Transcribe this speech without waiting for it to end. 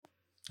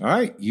All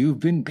right,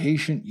 you've been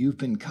patient, you've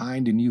been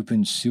kind, and you've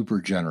been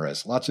super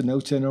generous. Lots of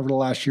notes in over the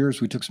last year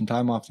as we took some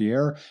time off the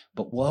air,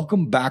 but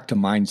welcome back to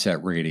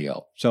Mindset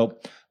Radio. So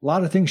a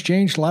lot of things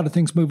changed, a lot of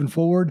things moving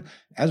forward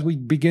as we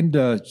begin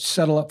to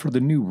settle up for the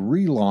new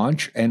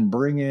relaunch and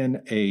bring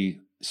in a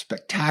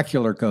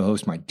spectacular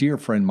co-host, my dear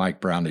friend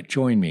Mike Brown, to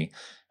join me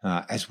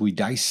as we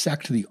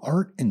dissect the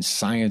art and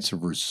science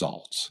of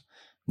results.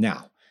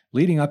 Now,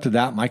 leading up to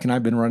that, Mike and I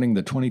have been running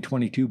the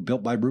 2022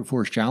 Built by Brute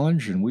Force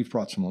Challenge, and we've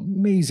brought some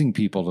amazing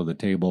people to the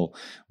table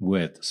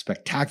with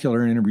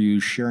spectacular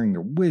interviews, sharing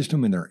their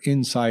wisdom and their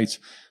insights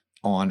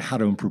on how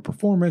to improve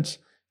performance,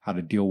 how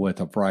to deal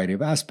with a variety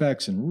of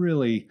aspects, and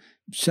really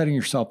setting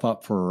yourself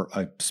up for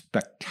a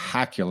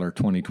spectacular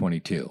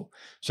 2022.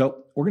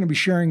 So we're going to be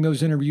sharing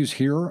those interviews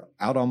here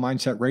out on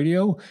Mindset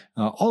Radio,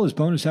 all as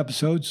bonus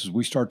episodes as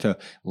we start to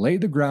lay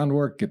the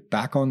groundwork, get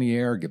back on the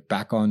air, get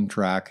back on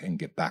track, and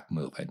get back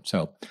moving.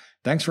 So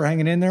thanks for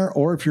hanging in there.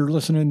 Or if you're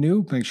listening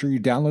new, make sure you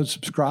download,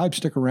 subscribe,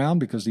 stick around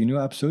because the new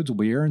episodes will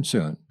be airing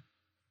soon.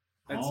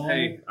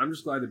 Hey, I'm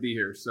just glad to be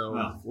here.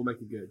 So we'll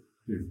make it good.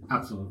 Dude,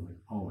 absolutely.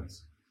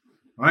 Always.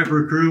 All right,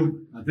 Brute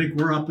Crew, I think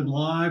we're up and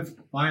live,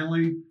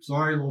 finally.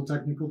 Sorry, a little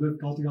technical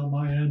difficulty on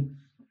my end.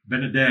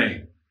 Been a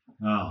day.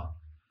 I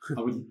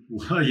would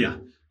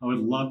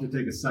love to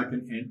take a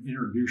second and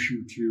introduce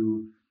you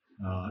to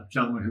a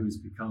gentleman who's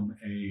become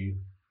a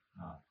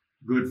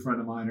good friend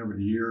of mine over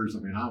the years. I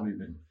mean,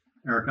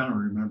 Eric, I don't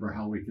remember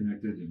how we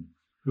connected and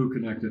who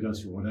connected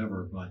us or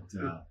whatever, but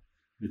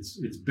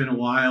it's been a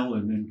while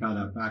and then kind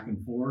of back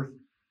and forth.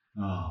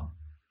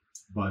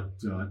 But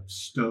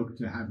stoked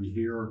to have you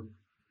here.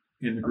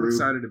 In the group. I'm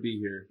excited to be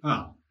here.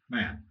 Oh,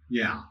 man.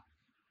 Yeah.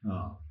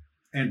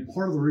 And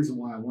part of the reason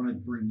why I wanted to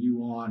bring you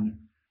on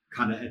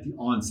kind of at the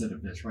onset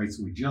of this, right?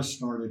 So we just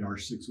started our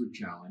 6-week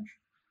challenge.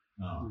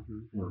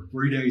 We're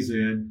 3 days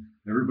in.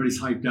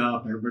 Everybody's hyped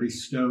up.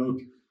 Everybody's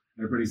stoked.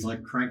 Everybody's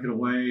like cranking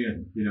away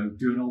and,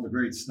 doing all the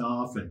great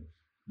stuff. And,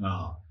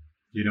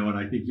 and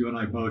I think you and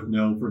I both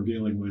know from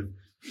dealing with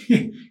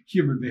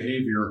human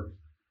behavior,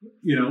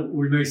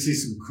 we may see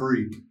some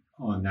creep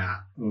on that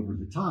over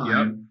the time.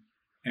 Yep.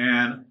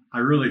 And I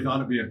really thought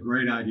it'd be a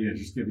great idea,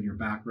 just given your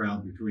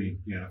background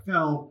between the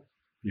NFL,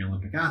 the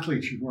Olympic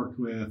athletes you've worked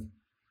with,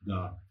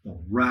 the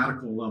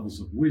radical levels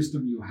of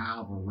wisdom you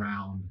have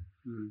around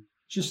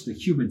just the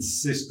human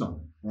system,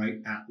 right,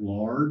 at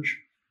large,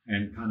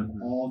 and kind of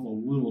all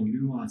the little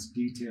nuanced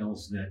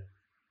details that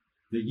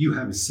you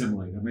have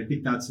assimilated. I mean, I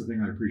think that's the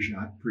thing I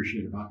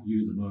appreciate about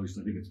you the most.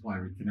 I think it's why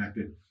we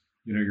connected.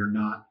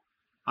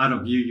 I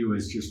don't view you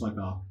as just like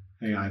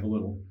hey, I have a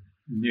little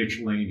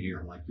niche lane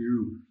here. Like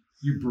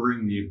you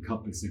bring the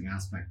encompassing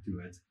aspect to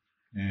it.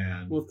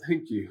 And well,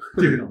 thank you.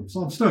 Dude, I'm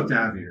stoked to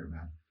have you here,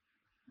 man.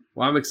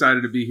 Well, I'm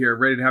excited to be here,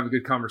 ready to have a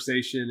good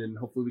conversation, and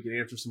hopefully we can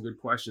answer some good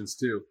questions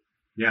too.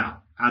 Yeah,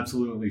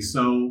 absolutely.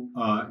 So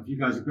if you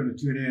guys are going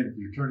to tune in, if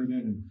you're turning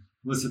in and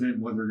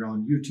listening, whether you're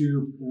on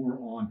YouTube or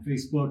on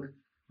Facebook,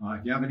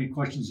 if you have any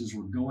questions as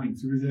we're going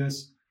through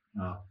this,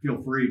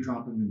 feel free to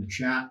drop them in the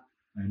chat,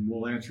 and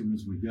we'll answer them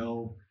as we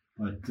go.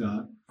 But,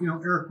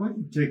 Eric, why don't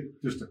you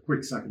take just a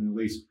quick second at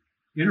least,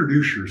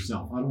 introduce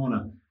yourself. I don't want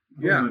to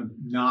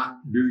not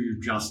do you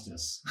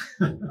justice.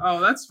 Oh,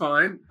 that's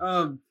fine.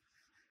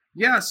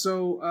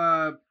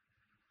 So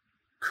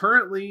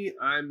currently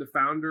I'm the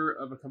founder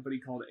of a company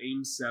called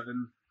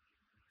AIM7,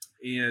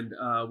 and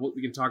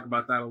we can talk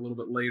about that a little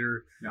bit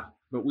later. Yeah.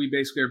 But we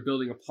basically are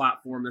building a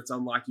platform that's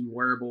unlocking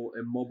wearable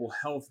and mobile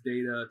health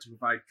data to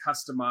provide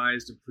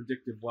customized and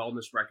predictive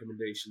wellness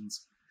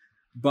recommendations.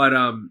 But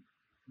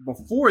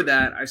before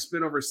that, I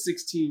spent over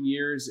 16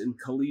 years in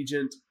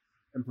collegiate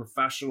and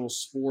professional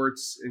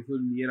sports,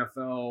 including the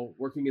NFL,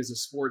 working as a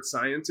sports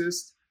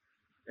scientist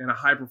and a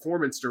high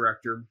performance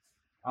director.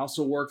 I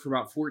also worked for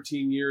about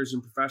 14 years in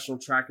professional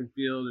track and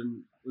field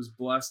and was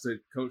blessed to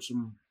coach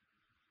some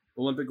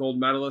Olympic gold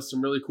medalists,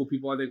 some really cool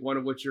people, I think one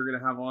of which you're going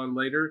to have on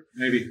later.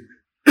 Maybe.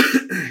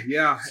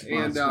 Yeah.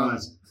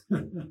 Surprise.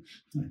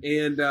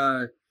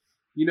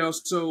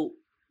 So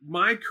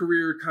my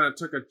career kind of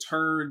took a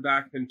turn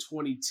back in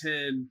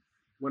 2010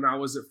 when I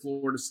was at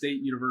Florida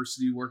State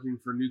University working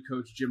for new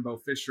coach Jimbo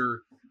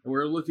Fisher. And we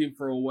were looking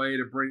for a way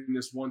to bring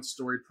this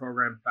one-story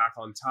program back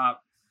on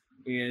top.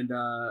 And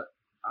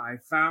I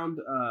found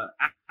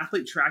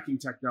athlete tracking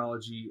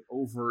technology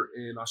over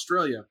in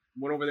Australia.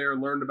 Went over there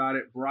and learned about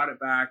it, brought it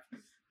back.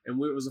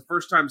 And it was the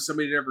first time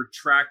somebody had ever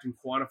tracked and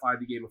quantified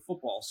the game of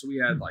football. So we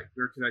had we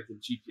were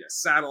connected to GPS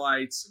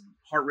satellites, and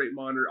heart rate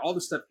monitor, all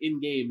this stuff in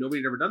game.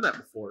 Nobody had ever done that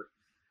before.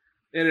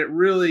 And it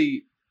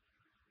really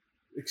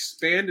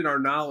expanded our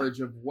knowledge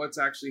of what's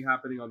actually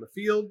happening on the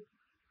field.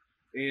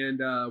 And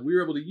we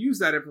were able to use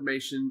that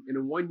information. And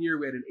in 1 year,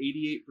 we had an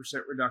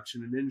 88%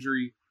 reduction in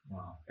injury.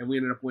 Wow. And we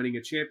ended up winning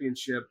a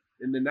championship.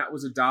 And then that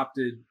was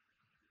adopted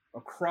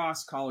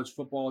across college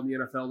football and the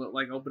NFL.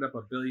 That opened up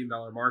 $1 billion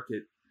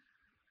market.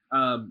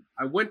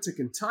 I went to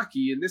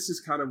Kentucky, and this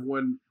is kind of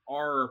when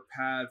our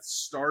paths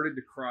started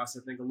to cross, I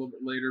think a little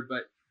bit later.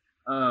 But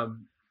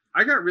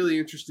I got really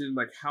interested in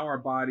how our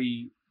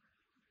body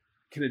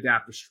can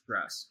adapt to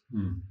stress.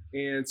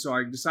 And so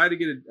I decided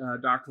to get a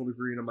doctoral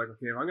degree, and I'm like,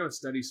 okay, if I'm going to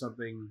study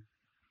something,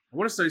 I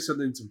want to study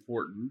something that's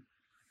important.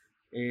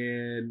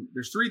 And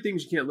there's 3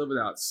 things you can't live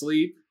without: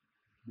 sleep,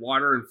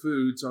 water, and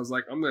food. So I was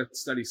like, I'm going to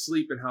study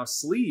sleep and how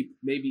sleep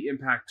maybe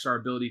impacts our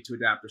ability to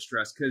adapt to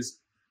stress. Because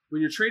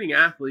when you're training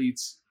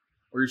athletes,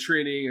 or you're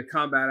training a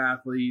combat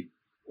athlete,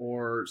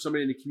 or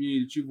somebody in the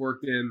community that you've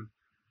worked in,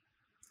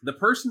 the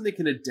person that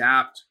can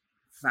adapt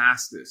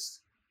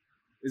fastest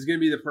is going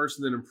to be the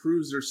person that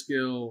improves their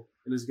skill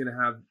and is going to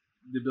have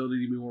the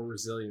ability to be more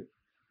resilient.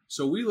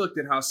 So we looked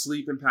at how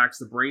sleep impacts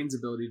the brain's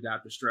ability to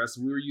adapt to stress,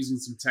 and we were using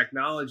some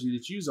technology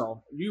that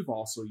you've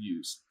also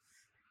used.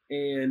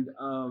 And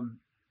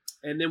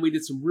then we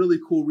did some really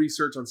cool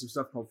research on some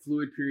stuff called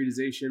fluid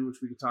periodization, which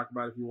we could talk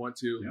about if you want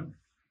to.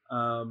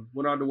 Yeah.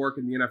 Went on to work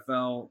in the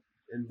NFL,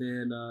 and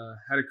then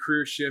had a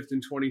career shift in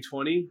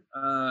 2020.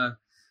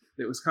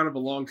 It was kind of a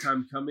long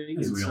time coming.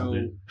 As we all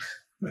did.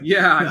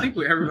 Yeah, I think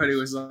everybody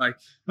was like,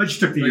 I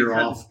just took the year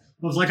off.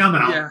 I was like, I'm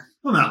out. Yeah.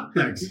 I'm out.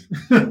 Thanks.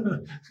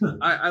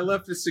 I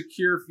left a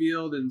secure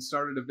field and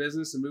started a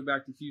business and moved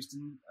back to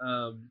Houston.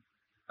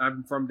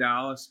 I'm from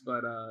Dallas,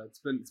 but it's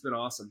been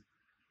awesome.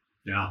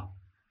 Yeah.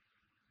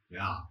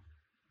 Yeah.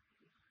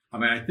 I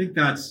mean, I think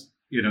that's,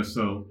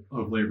 so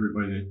hopefully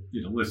everybody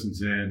that,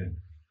 listens in and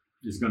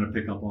is going to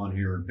pick up on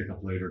here and pick up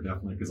later,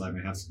 definitely, because I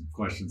may have some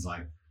questions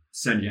I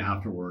send you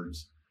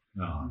afterwards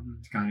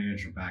to kind of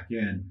answer back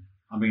in.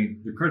 I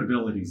mean, the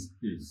credibility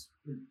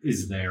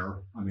is there.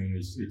 I mean,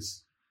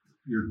 it's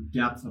your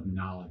depth of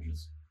knowledge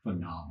is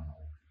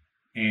phenomenal.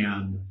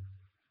 And,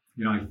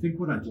 I think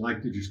what I'd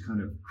like to just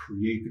kind of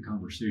create the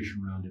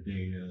conversation around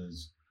today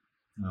is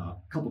a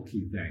couple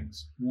key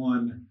things.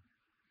 One,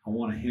 I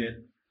want to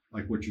hit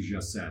like what you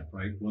just said,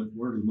 right? What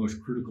are the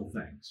most critical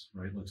things,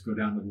 right? Let's go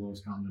down to the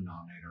lowest common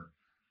denominator.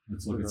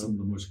 Let's look at some of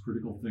the most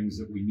critical things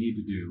that we need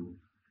to do.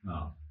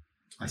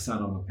 I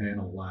sat on a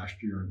panel last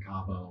year in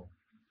Cabo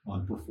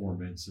on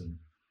performance, and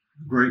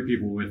great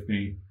people with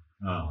me.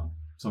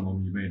 Some of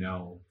them you may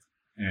know.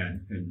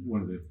 And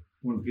one of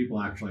the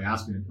people actually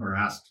asked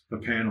the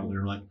panel, they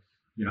were like,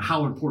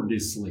 how important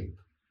is sleep?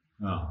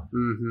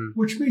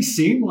 Which may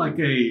seem like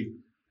a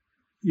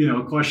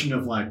question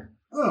of like,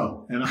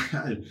 oh, and I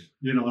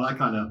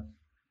kind of,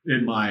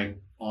 in my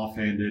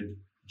offhanded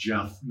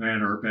Jeff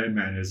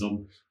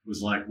Mannerism,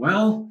 was like,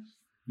 well,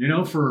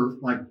 for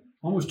like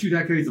almost 2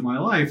 decades of my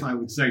life, I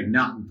would say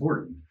not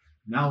important.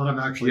 Now that I'm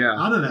actually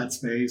out of that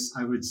space,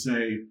 I would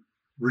say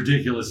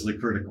ridiculously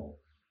critical.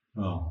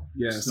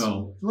 Yes.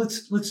 So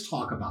let's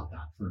talk about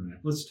that for a minute.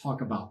 Let's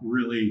talk about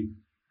really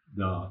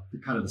the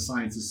kind of the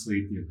science of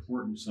sleep, the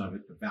importance of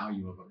it, the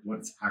value of it, what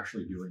it's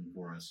actually doing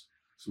for us,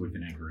 so we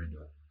can anchor into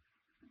it.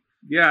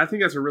 Yeah, I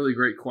think that's a really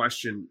great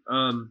question.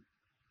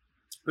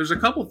 There's a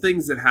couple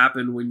things that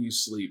happen when you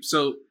sleep.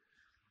 So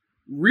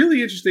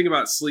really interesting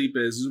about sleep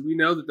is we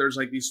know that there's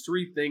like these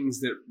 3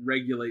 things that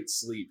regulate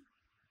sleep.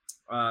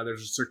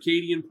 There's a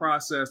circadian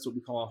process, what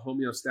we call a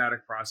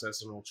homeostatic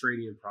process, and an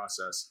ultradian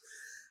process.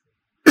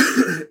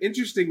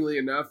 Interestingly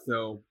enough,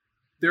 though,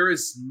 there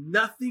is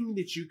nothing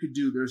that you could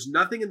do. There's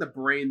nothing in the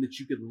brain that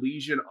you could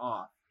lesion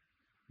off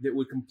that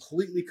would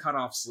completely cut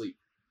off sleep.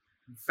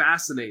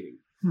 Fascinating.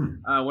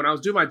 When I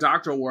was doing my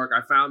doctoral work,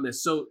 I found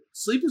this. So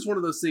sleep is one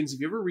of those things, if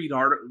you ever read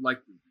like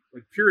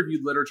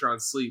peer-reviewed literature on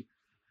sleep,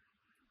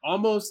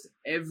 almost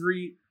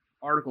every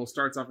article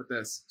starts off with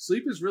this.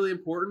 Sleep is really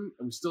important,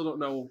 and we still don't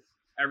know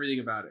everything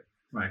about it.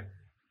 Right.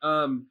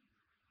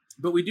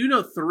 But we do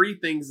know 3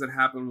 things that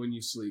happen when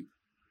you sleep.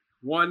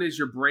 One is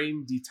your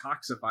brain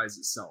detoxifies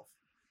itself.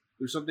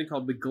 There's something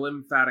called the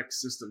glymphatic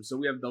system. So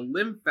we have the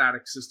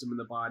lymphatic system in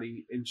the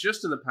body, and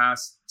just in the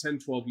past 10,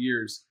 12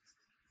 years,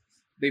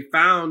 they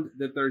found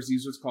that there's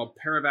these what's called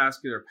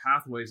perivascular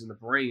pathways in the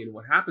brain.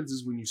 What happens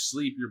is when you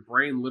sleep, your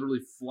brain literally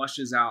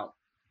flushes out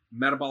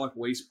metabolic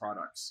waste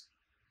products,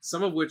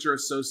 some of which are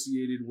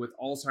associated with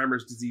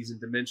Alzheimer's disease and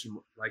dementia,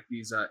 like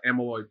these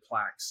amyloid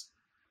plaques.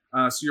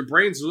 So your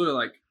brain's literally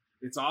like,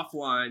 it's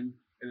offline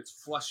and it's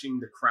flushing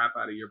the crap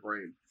out of your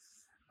brain.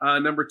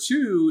 Number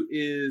 2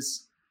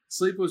 is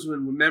sleep was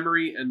when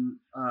memory and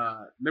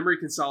memory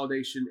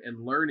consolidation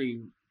and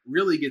learning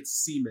really gets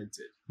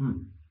cemented.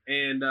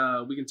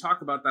 And we can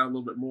talk about that a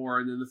little bit more.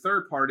 And then the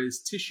third part is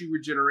tissue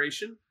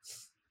regeneration,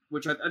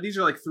 which these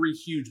are like 3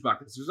 huge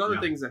buckets. There's other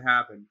things that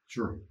happen.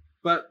 Sure.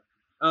 But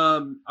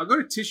I'll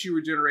go to tissue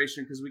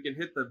regeneration because we can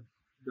hit the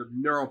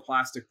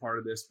neuroplastic part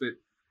of this. But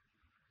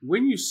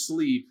when you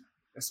sleep,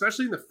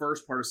 especially in the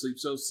first part of sleep,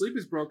 so sleep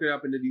is broken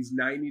up into these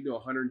 90 to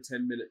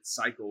 110 minute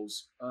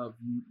cycles of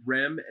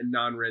REM and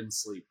non-REM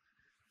sleep.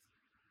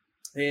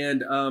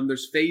 And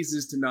there's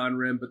phases to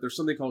non-REM, but there's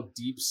something called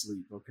deep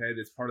sleep, okay?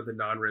 That's part of the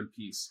non-REM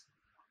piece.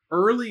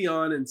 Early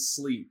on in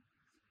sleep,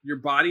 your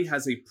body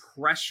has a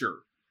pressure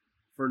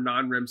for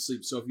non-REM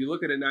sleep. So if you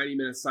look at a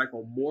 90-minute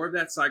cycle, more of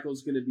that cycle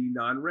is going to be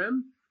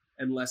non-REM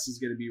and less is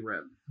going to be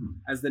REM.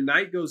 As the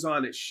night goes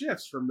on, it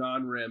shifts from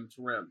non-REM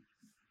to REM.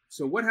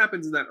 So what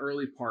happens in that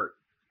early part?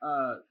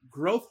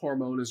 Growth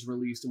hormone is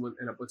released in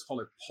what's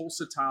called a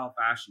pulsatile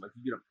fashion. Like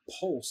you get a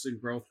pulse in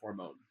growth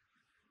hormone.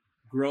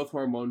 growth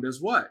hormone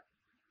does what?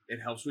 It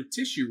helps with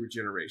tissue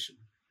regeneration.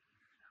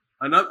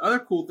 Other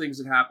cool things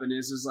that happen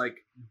is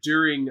like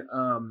during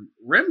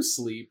REM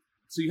sleep.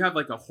 So you have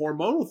like a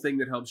hormonal thing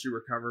that helps you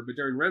recover, but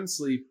during REM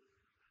sleep,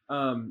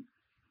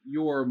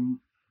 your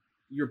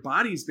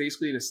body's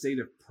basically in a state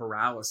of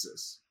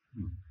paralysis.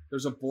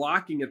 There's a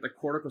blocking at the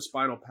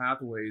corticospinal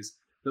pathways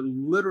that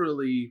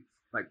literally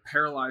like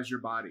paralyze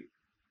your body,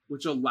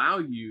 which allow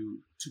you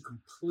to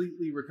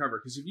completely recover.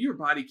 Because if your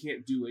body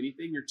can't do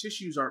anything, your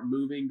tissues aren't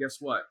moving, guess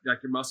what?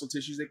 Like your muscle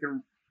tissues, they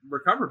can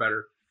recover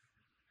better.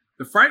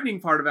 The frightening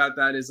part about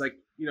that is like,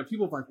 you know,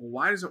 people are like, well,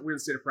 why isn't we in a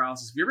state of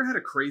paralysis? Have you ever had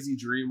a crazy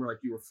dream where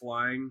like you were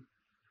flying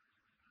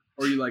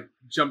or you like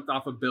jumped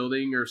off a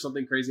building or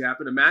something crazy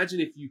happened? Imagine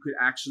if you could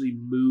actually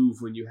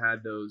move when you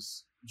had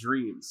those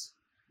dreams.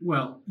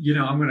 Well, you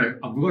know, I'm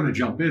gonna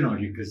jump in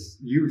on you because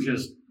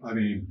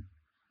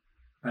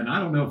and I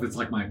don't know if it's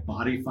like my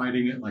body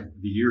fighting it, like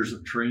the years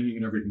of training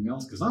and everything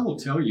else. Because I will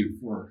tell you,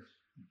 for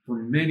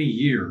many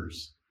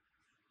years,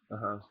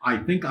 I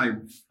think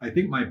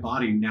my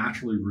body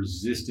naturally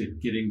resisted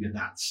getting to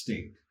that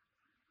state,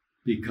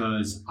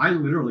 because I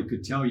literally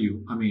could tell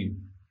you,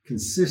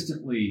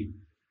 consistently,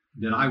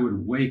 that I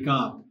would wake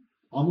up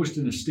almost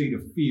in a state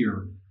of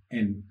fear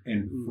and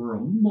for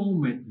a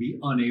moment be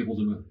unable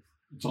to move.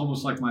 It's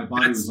almost like my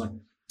body was like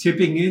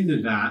tipping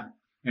into that,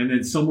 and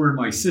then somewhere in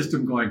my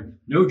system going,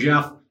 no,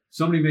 Jeff,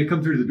 somebody may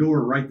come through the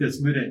door right this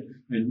minute,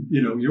 and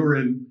you know you're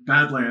in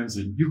Badlands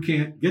and you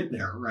can't get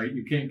there, right?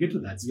 You can't get to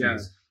that space. Yeah.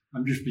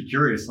 I'm just be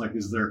curious, like,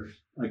 is there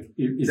like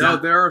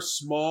there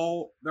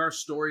are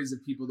stories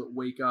of people that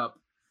wake up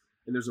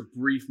and there's a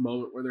brief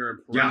moment where they're in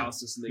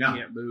paralysis and they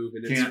can't move,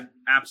 and it's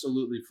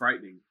absolutely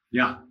frightening.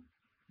 Yeah,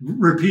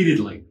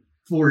 repeatedly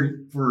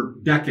for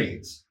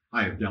decades,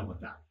 I have dealt with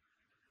that.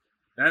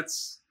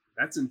 That's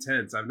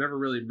intense. I've never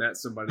really met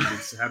somebody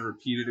that's had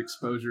repeated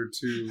exposure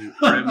to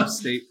REM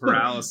state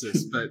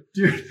paralysis, but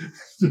dude,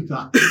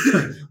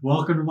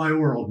 welcome to my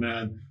world,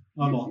 man.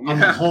 I'm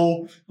a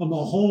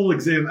whole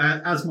exam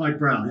as Mike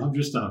Brown. I'm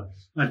just a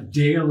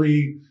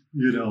daily,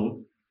 you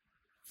know,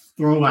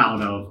 throw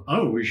out of,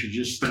 oh, we should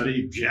just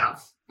study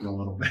Jeff for a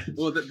little bit.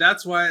 Well,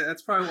 that's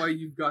probably why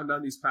you've gone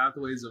down these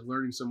pathways of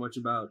learning so much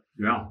about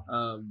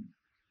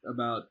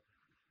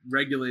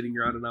regulating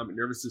your autonomic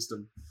nervous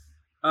system.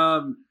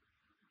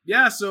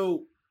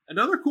 So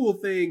another cool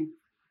thing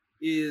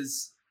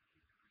is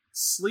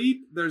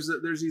sleep. There's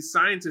these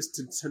scientists,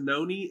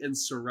 Tononi and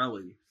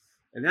Sorelli,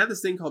 and they have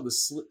this thing called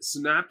the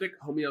synaptic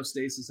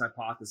homeostasis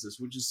hypothesis,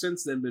 which has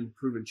since then been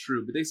proven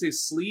true. But they say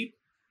sleep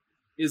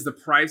is the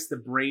price the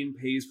brain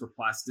pays for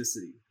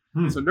plasticity.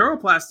 So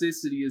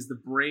neuroplasticity is the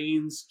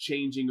brain's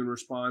changing in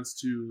response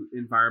to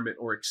environment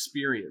or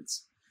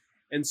experience.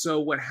 And so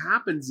what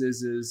happens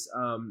is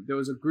there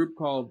was a group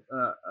called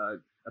a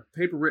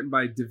paper written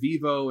by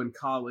DeVivo and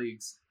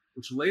colleagues,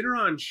 which later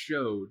on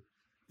showed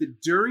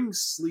that during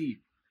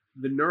sleep,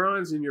 the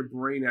neurons in your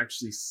brain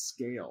actually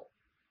scale.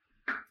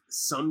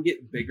 Some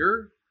get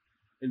bigger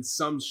and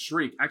some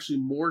shrink, actually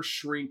more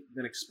shrink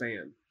than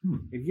expand.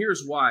 And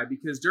here's why,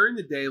 because during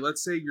the day,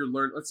 let's say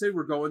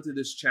we're going through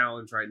this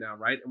challenge right now,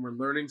 right? And we're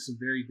learning some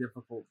very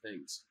difficult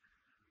things.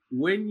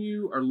 When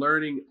you are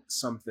learning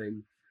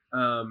something,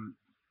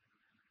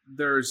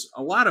 there's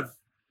a lot of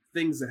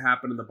things that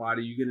happen in the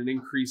body. You get an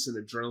increase in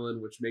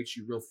adrenaline, which makes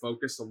you real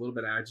focused, a little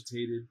bit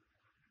agitated.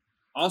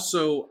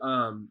 Also,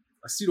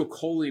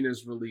 acetylcholine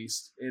is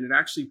released, and it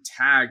actually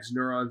tags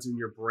neurons in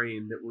your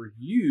brain that were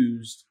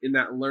used in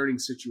that learning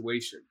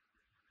situation.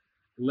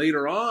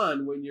 Later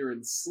on, when you're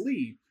in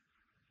sleep,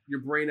 your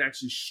brain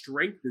actually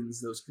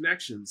strengthens those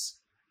connections.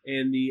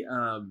 And the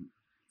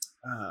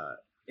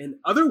and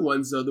other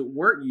ones, though, that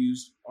weren't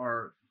used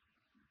are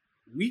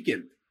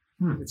weakened.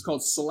 It's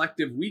called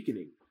selective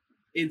weakening.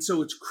 And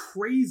so it's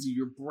crazy.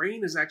 Your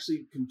brain is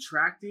actually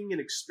contracting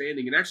and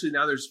expanding. And actually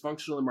now there's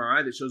functional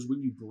MRI that shows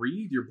when you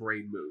breathe, your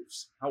brain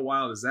moves. How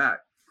wild is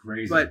that?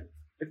 Crazy. But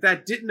if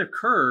that didn't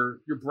occur,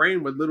 your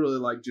brain would literally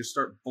like just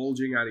start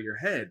bulging out of your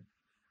head.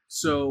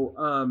 So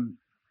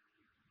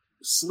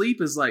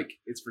sleep is like,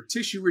 it's for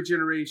tissue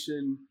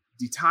regeneration,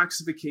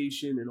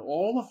 detoxification, and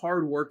all the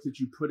hard work that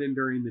you put in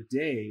during the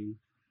day,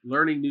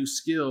 learning new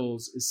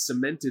skills is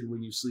cemented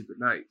when you sleep at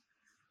night.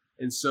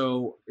 And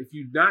so if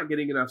you're not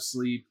getting enough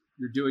sleep,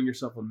 you're doing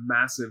yourself a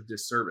massive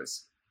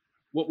disservice.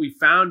 What we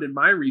found in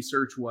my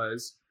research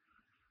was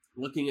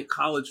looking at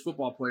college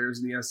football players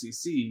in the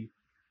SEC,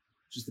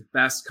 which is the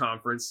best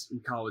conference in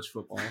college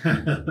football.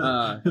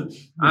 I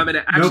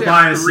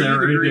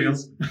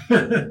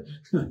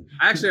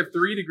actually have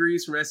 3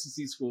 degrees from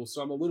SEC school,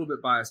 so I'm a little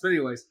bit biased. But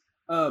anyways,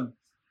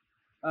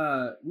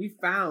 we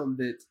found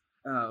that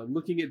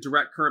looking at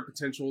direct current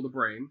potential of the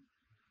brain,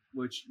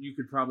 which you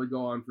could probably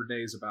go on for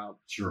days about.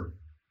 Sure.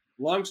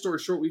 Long story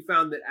short, we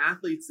found that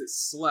athletes that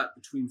slept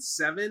between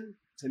 7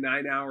 to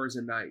 9 hours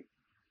a night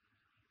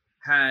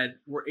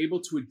were able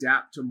to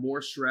adapt to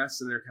more stress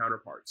than their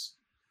counterparts.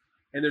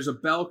 And there's a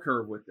bell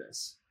curve with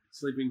this.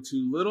 Sleeping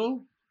too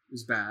little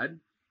is bad.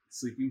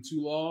 Sleeping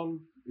too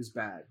long is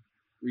bad.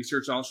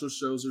 Research also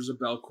shows there's a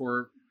bell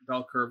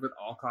bell curve with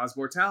all-cause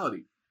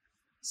mortality.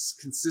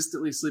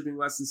 Consistently sleeping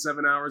less than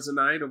 7 hours a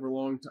night over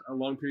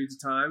long periods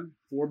of time,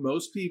 for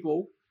most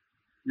people,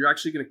 you're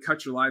actually going to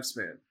cut your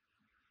lifespan.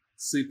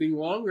 Sleeping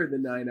longer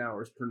than 9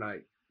 hours per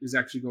night is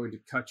actually going to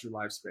cut your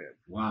lifespan.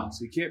 Wow.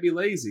 So you can't be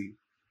lazy.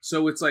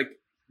 So it's like,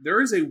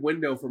 there is a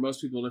window for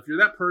most people. And if you're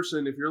that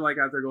person, if you're like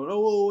out there going,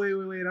 oh,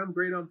 wait, I'm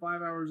great on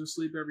 5 hours of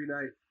sleep every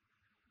night,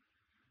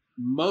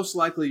 most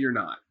likely you're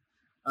not.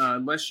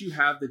 Unless you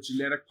have the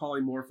genetic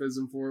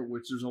polymorphism for it,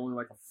 which there's only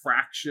like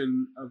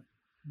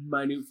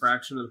minute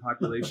fraction of the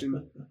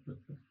population,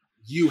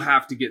 you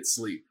have to get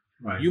sleep.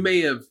 Right. You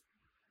may have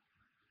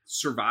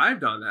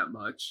survived on that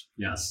much.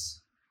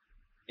 Yes.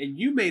 And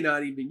you may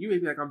be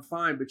like, I'm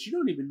fine, but you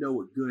don't even know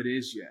what good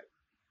is yet.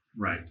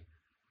 Right.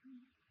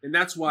 And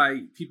that's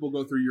why people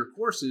go through your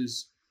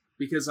courses,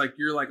 because like,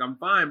 you're like, I'm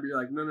fine, but you're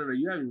like, no,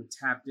 you haven't even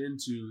tapped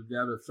into the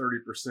other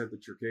 30%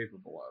 that you're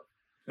capable of.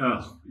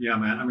 Oh, yeah,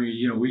 man. I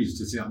mean, we used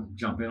to see, I'll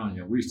jump in on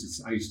you. I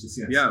used to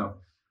see that Yeah. stuff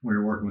when we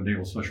were working with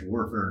Naval Special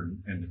Warfare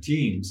and the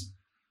teams.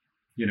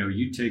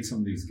 You take some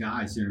of these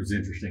guys, it was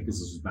interesting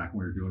because this was back when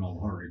we were doing all the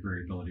heart rate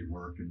variability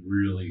work and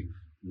really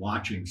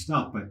watching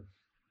stuff. But,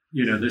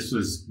 this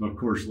was, of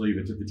course, leave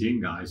it to the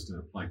team guys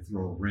to like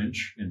throw a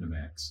wrench in the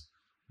mix.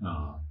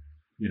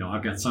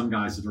 I've got some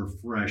guys that are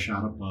fresh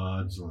out of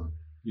buds or,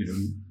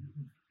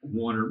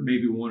 one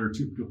or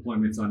two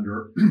deployments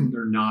under,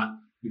 they're not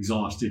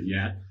exhausted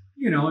yet,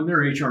 and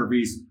their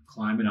HRV's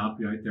climbing up,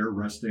 right? They're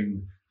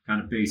resting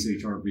kind of base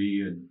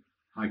HRV and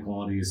high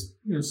quality is,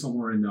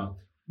 somewhere in the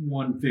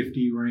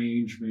 150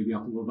 range, maybe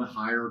up a little bit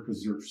higher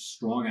because they're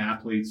strong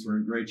athletes, they're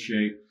in great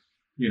shape.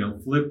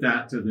 Flip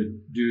that to the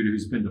dude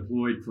who's been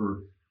deployed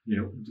for,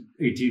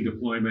 18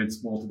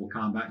 deployments, multiple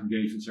combat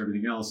engagements,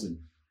 everything else, and,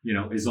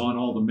 is on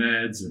all the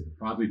meds and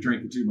probably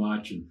drinking too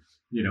much. And,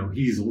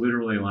 he's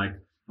literally like,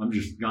 I'm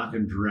just got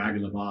him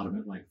dragging the bottom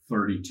at like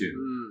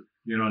 32.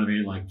 You know what I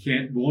mean? Like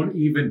won't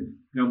even,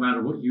 no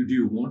matter what you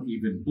do, won't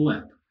even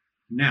blip.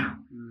 Now,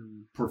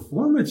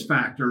 performance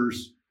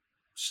factors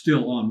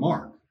still on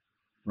mark,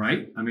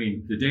 right? I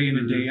mean, the day in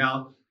and day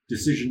out,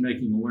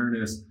 decision-making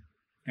awareness,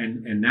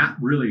 and that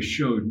really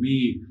showed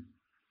me,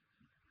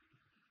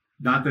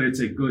 not that it's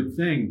a good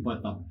thing,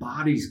 but the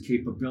body's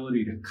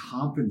capability to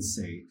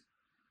compensate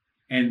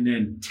and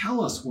then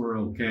tell us we're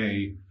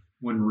okay,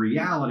 when in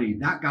reality,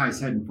 that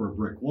guy's heading for a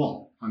brick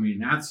wall. I mean,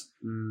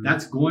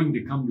 that's going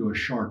to come to a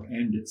sharp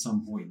end at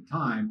some point in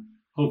time,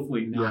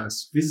 hopefully not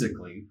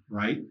physically,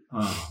 right?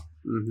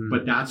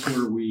 But that's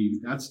where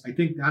I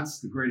think that's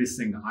the greatest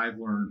thing that I've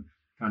learned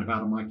kind of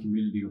out of my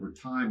community over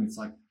time. It's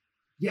like,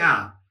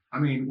 yeah, I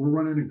mean, we're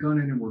running and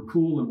gunning and we're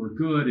cool and we're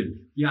good. And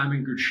yeah, I'm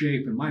in good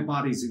shape and my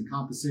body's in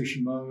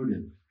compensation mode.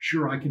 And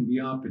sure, I can be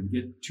up and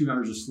get 2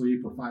 hours of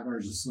sleep or 5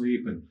 hours of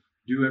sleep and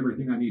do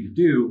everything I need to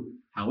do.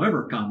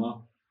 However,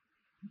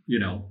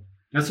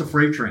 that's a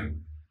freight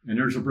train and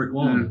there's a brick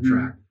wall on the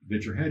track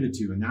that you're headed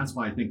to. And that's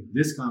why I think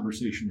this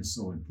conversation is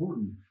so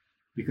important,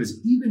 because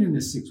even in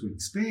this 6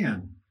 week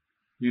span,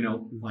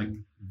 like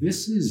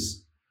this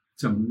is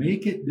to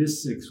make it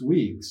this 6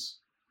 weeks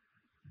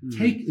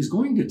is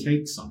going to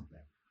take something.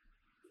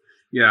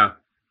 Yeah.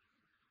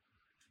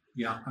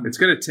 Yeah. It's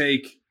going to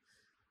take,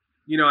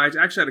 I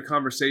actually had a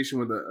conversation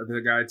with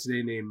a guy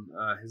today named,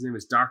 his name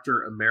is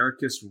Dr.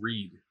 Americus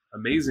Reed.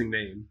 Amazing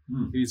name.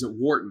 He's at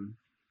Wharton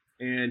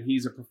and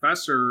he's a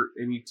professor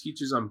and he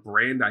teaches on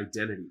brand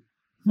identity.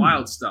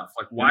 Wild stuff.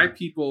 Like why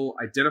people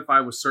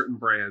identify with certain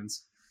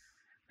brands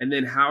and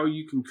then how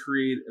you can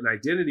create an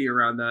identity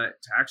around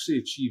that to actually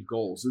achieve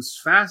goals. It's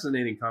a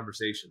fascinating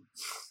conversation.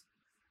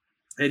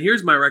 And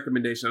here's my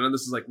recommendation. I know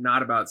this is like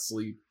not about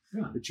sleep,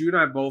 but you and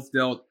I both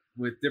dealt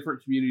with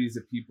different communities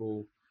of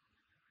people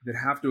that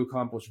have to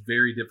accomplish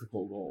very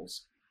difficult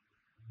goals.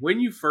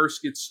 When you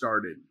first get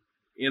started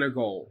in a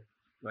goal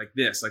like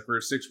this, like for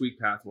a 6 week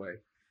pathway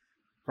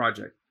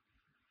project,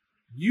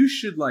 you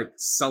should like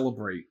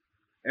celebrate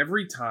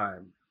every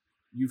time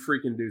you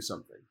freaking do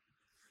something,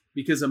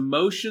 because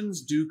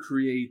emotions do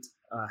create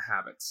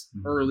habits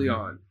early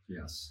on.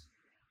 Yes.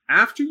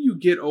 After you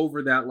get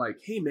over that, like,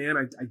 hey man,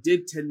 I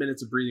did 10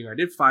 minutes of breathing, I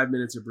did 5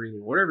 minutes of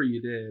breathing, whatever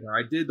you did, or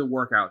I did the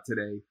workout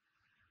today,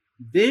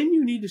 then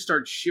you need to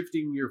start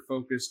shifting your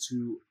focus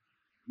to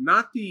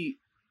not the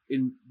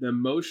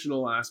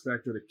emotional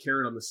aspect or the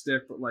carrot on the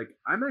stick, but like,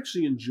 I'm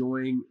actually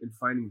enjoying and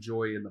finding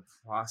joy in the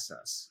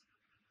process.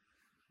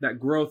 That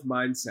growth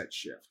mindset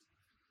shift.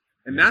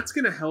 And that's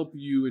going to help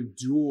you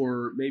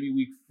endure maybe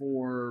week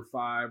 4 or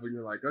 5 when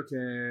you're like,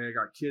 okay, I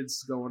got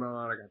kids going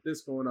on, I got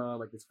this going on,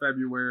 like it's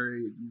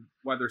February,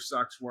 weather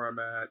sucks where I'm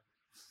at.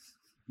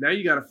 Now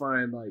you got to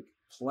find like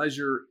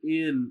pleasure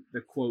in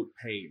the quote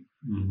pain.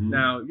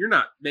 Now you're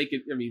not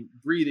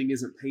breathing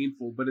isn't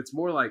painful, but it's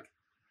more like,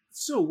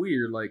 it's so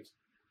weird. Like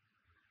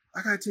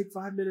I got to take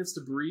 5 minutes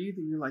to breathe.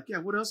 And you're like, yeah,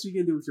 what else are you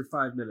going to do with your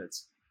 5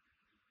 minutes?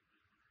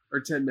 Or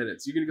 10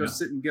 minutes? You're going to go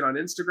sit and get on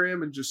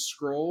Instagram and just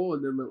scroll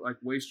and then like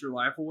waste your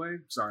life away?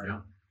 Sorry.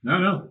 Yeah.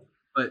 No.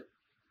 But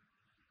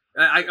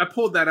I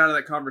pulled that out of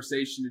that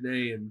conversation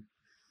today, and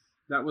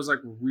that was like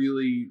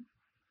really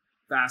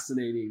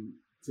fascinating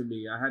to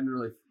me. I hadn't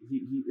really.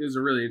 It was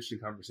a really interesting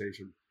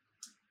conversation.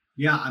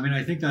 Yeah, I mean,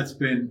 I think that's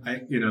been,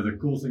 the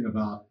cool thing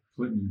about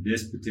putting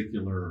this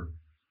particular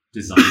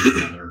design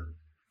together.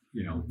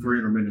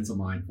 300 minutes of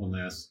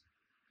mindfulness,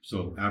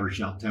 so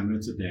average out 10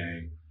 minutes a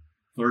day,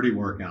 30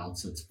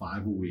 workouts. That's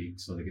 5 a week,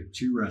 so they get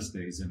 2 rest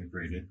days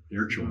integrated,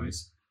 their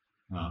choice,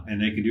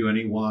 and they can do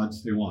any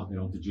WODs they want. They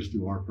don't have to just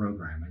do our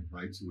programming,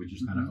 right? So we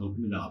just kind of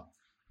open it up.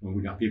 When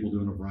we got people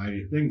doing a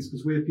variety of things,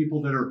 because we have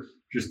people that are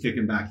just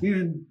kicking back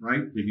in,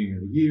 right? Beginning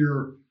of the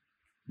year,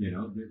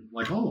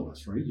 like all of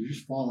us, right? You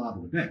just fall out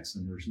of the mix,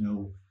 and there's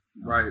no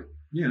right.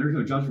 Yeah, there's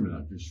no judgment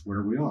of just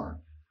where we are.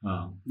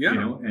 Yeah.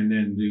 And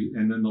then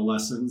the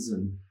lessons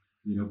and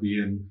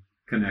being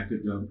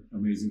connected to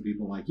amazing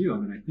people like you. I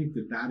mean, I think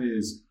that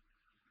is,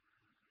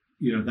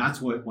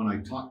 that's what, when I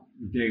taught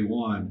day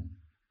one,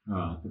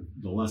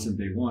 the lesson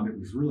day one, it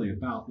was really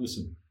about,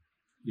 listen,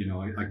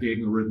 I gave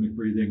them the rhythmic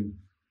breathing,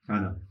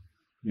 kind of,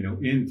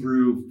 in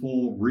through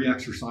full,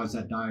 re-exercise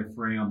that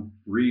diaphragm,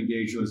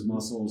 re-engage those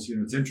muscles.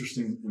 It's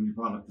interesting when you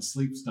brought up the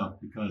sleep stuff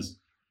because,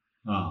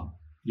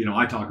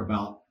 I talk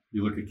about,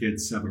 you look at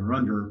kids 7 or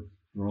under,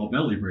 they're all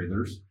belly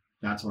breathers.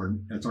 That's our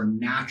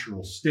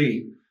natural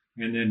state.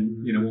 And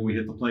then, when we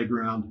hit the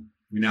playground,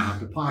 we now have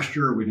to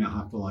posture. We now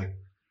have to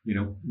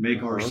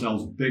make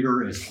ourselves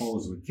bigger as tall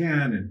as we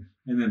can.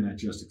 And then that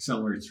just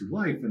accelerates through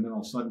life. And then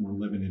all of a sudden we're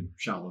living in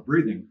shallow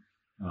breathing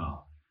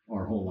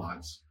our whole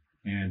lives.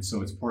 And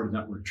so it's part of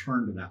that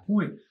return to that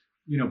point,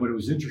 but it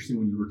was interesting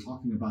when you were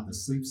talking about the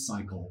sleep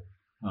cycle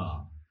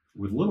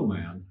with Little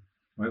Man.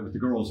 Right, with the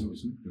girls, it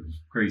was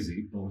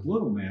crazy. But with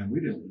Little Man, we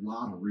did a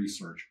lot of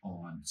research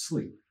on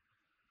sleep,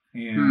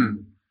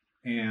 and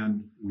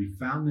we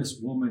found this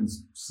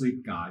woman's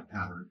sleep guide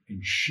pattern,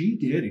 and she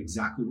did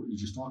exactly what you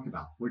just talked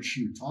about. What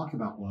she talked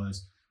about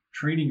was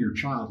training your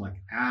child, like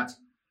at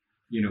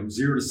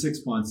 0 to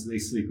 6 months, they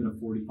sleep in a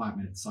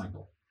 45-minute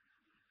cycle.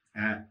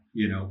 At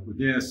with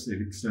this,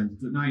 it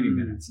extends to 90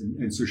 minutes,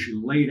 and so she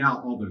laid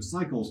out all those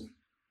cycles,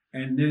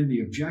 and then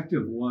the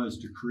objective was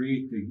to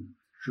create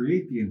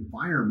the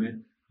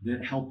environment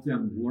that helped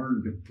them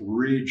learn to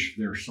bridge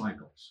their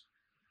cycles.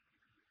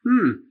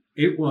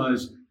 It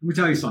was, let me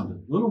tell you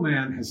something. Little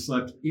Man has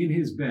slept in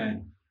his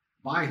bed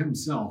by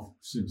himself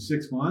since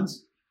 6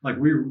 months. Like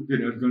we were going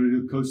to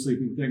do the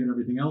co-sleeping thing and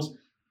everything else.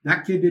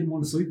 That kid didn't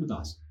want to sleep with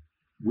us.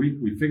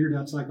 We figured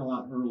that cycle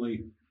out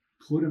early,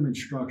 put him in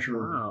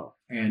structure, wow.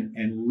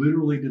 and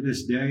literally to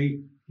this day,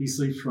 he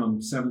sleeps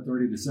from 7:30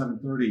 to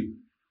 7:30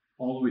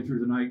 all the way through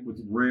the night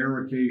with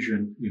rare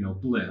occasion,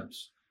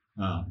 blips.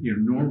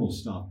 Normal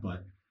stuff,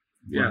 but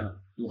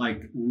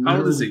like how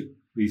old is he?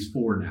 He's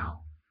 4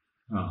 now.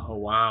 Oh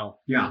wow!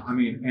 Yeah, I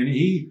mean, and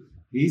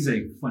he's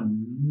a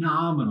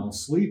phenomenal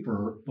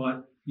sleeper.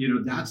 But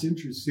that's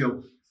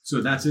interesting.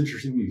 So that's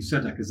interesting that you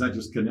said that because that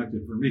just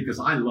connected for me. Because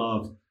I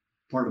love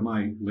part of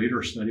my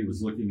later study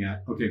was looking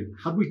at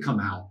how do we come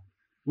out?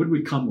 What do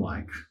we come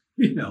like?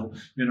 In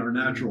our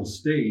natural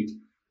state,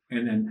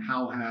 and then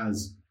how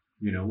has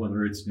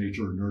whether it's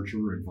nature or nurture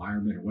or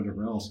environment or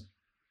whatever else,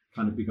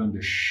 kind of begun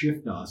to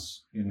shift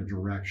us in a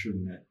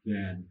direction that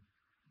then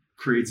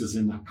creates us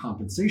in that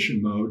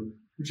compensation mode,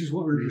 which is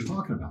what we were just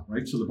talking about,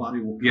 right? So the body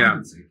will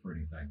compensate for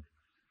anything.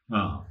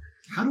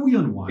 How do we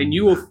unwind? And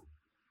you will.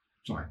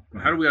 Sorry.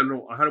 How do we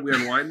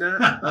unwind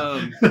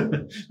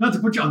that? Not to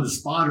put you on the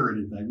spot or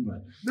anything,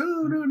 but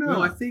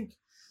no. I think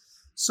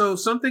so.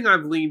 Something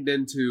I've leaned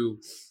into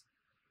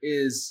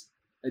is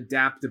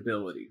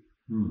adaptability.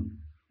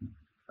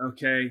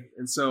 Okay,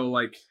 and so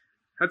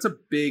that's a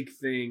big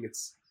thing.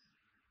 It's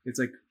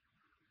like,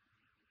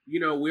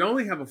 we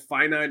only have a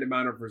finite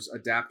amount of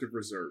adaptive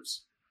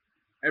reserves.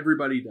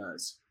 Everybody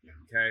does.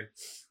 Okay.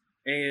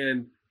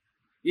 And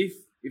if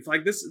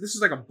like this is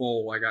like a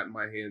bowl I got in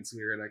my hands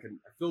here, and I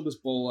fill this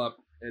bowl up,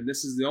 and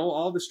this is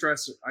all the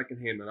stress I can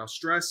handle. Now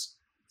stress,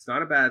 it's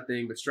not a bad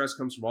thing, but stress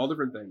comes from all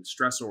different things.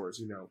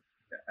 Stressors,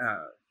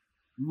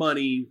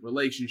 money,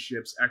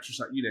 relationships,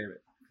 exercise, you name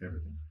it.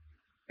 Everything.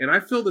 And I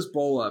fill this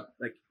bowl up,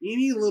 like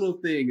any little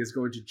thing is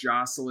going to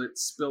jostle it,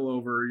 spill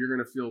over. You're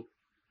going to feel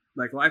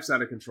like life's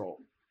out of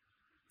control.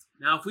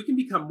 Now, if we can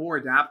become more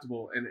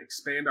adaptable and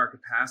expand our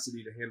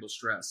capacity to handle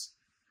stress.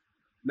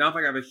 Now, if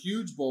I have a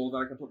huge bowl that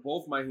I can put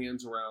both my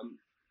hands around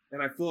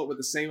and I fill it with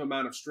the same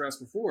amount of stress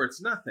before,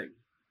 it's nothing,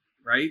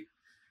 right?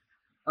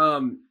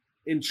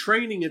 In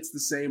training, it's the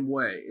same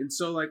way. And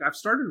so I've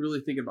started really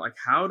thinking about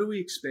how do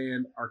we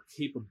expand our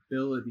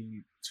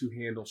capability to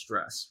handle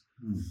stress?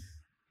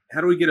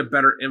 How do we get a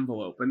better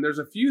envelope? And there's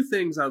a few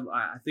things I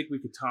think we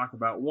could talk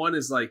about. One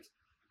is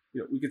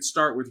we could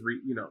start with,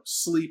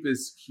 sleep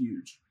is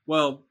huge.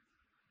 Well,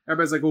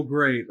 everybody's like, well,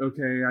 great.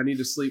 Okay. I need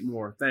to sleep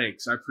more.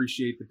 Thanks. I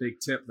appreciate the big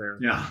tip there.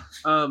 Yeah.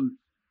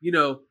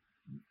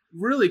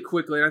 Really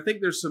quickly, and I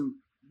think there's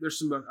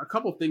a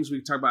couple of things we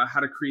can talk about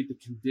how to create the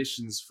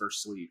conditions for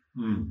sleep.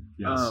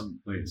 Yes,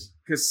 please.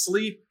 Because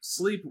sleep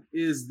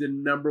is the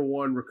number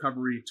one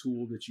recovery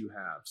tool that you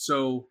have.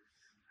 So,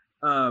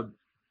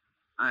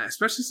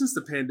 especially since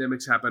the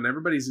pandemic's happened,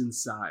 everybody's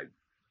inside.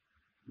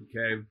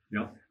 Okay.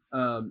 Yep.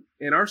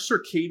 And our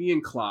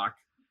circadian clock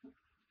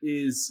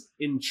is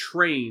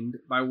entrained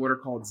by what are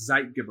called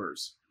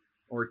Zeitgebers,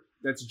 or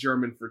that's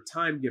German for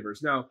time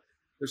givers. Now,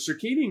 the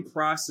circadian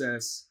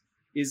process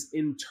is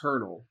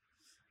internal,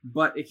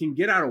 but it can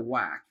get out of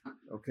whack,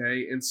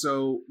 okay? And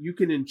so you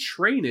can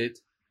entrain it.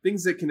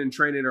 Things that can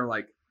entrain it are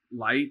like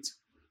light,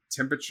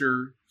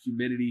 temperature,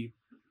 humidity.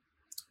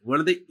 One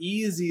of the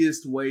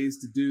easiest ways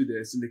to do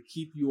this and to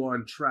keep you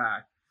on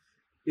track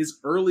is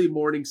early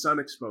morning sun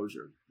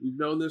exposure. We've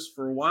known this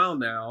for a while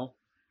now,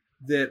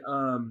 that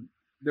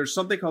there's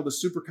something called the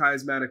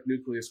suprachiasmatic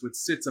nucleus, which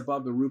sits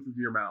above the roof of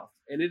your mouth.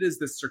 And it is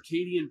the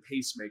circadian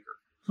pacemaker.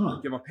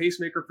 You have a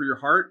pacemaker for your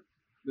heart.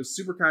 The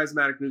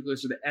suprachiasmatic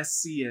nucleus, or the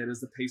SCN,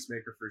 is the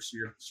pacemaker for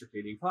your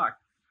circadian clock.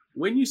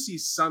 When you see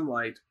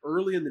sunlight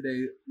early in the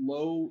day,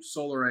 low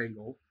solar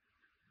angle,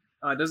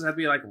 it doesn't have to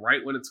be like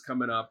right when it's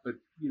coming up, but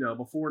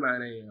before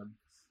 9 a.m.,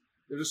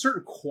 there's a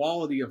certain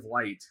quality of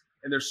light,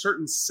 and there's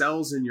certain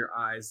cells in your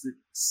eyes that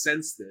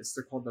sense this.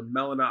 They're called the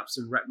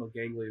melanopsin retinal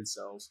ganglion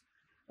cells.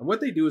 And what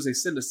they do is they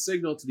send a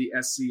signal to the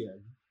SCN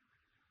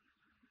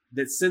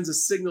that sends a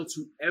signal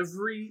to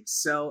every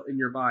cell in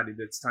your body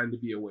that it's time to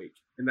be awake.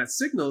 And that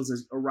signal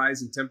is a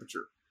rise in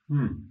temperature.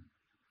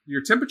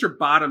 Your temperature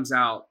bottoms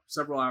out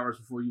several hours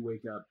before you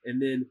wake up. And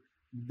then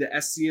the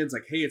SCN's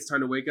like, hey, it's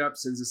time to wake up.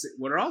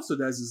 What it also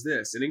does is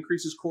this. It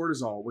increases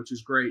cortisol, which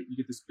is great.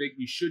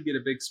 You should get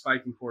a big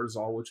spike in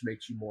cortisol, which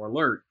makes you more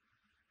alert.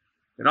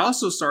 It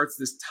also starts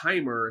this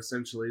timer,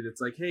 essentially,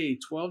 that's like, hey,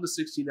 12 to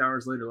 16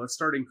 hours later, let's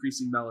start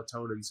increasing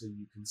melatonin so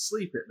you can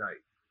sleep at night.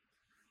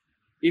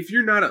 If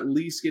you're not at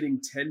least getting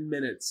 10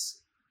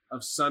 minutes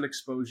of sun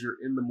exposure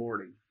in the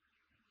morning,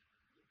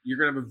 you're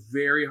going to have a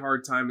very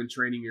hard time in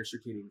training your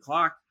circadian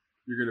clock.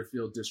 You're going to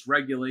feel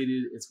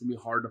dysregulated. It's going to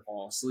be hard to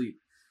fall asleep.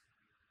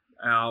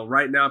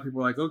 Right now, people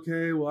are like,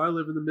 okay, well, I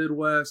live in the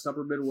Midwest,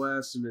 upper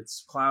Midwest, and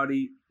it's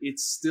cloudy.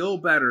 It's still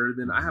better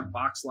than I have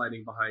box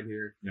lighting behind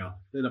here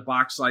than a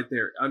box light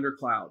there under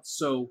clouds.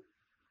 So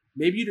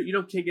maybe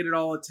you can't get it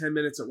all at 10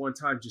 minutes at one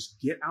time.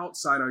 Just get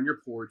outside on your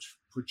porch,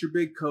 put your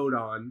big coat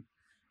on,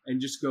 and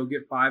just go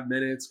get 5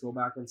 minutes, go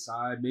back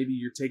inside. Maybe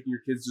you're taking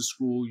your kids to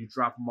school, you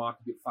drop them off,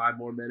 you get 5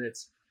 more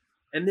minutes.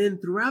 And then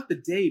throughout the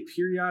day,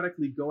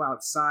 periodically go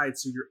outside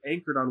so you're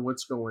anchored on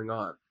what's going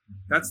on.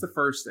 That's the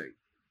first thing.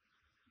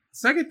 The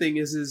second thing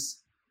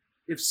is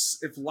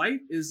if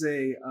light is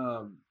an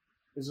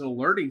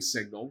alerting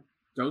signal,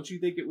 don't you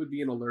think it would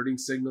be an alerting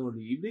signal in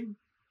the evening?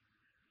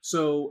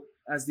 So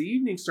as the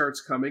evening starts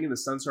coming and the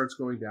sun starts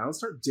going down,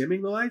 start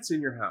dimming the lights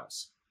in your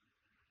house.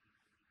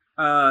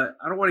 I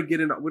don't want to get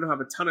into, we don't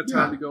have a ton of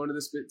time to go into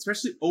this, but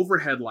especially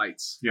overhead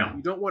lights. Yeah.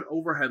 You don't want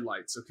overhead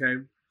lights,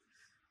 okay?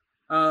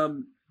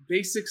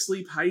 Basic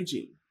sleep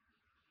hygiene.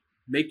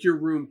 Make your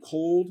room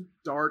cold,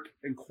 dark,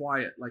 and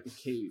quiet like a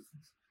cave.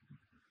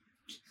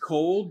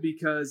 Cold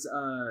because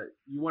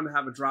you want to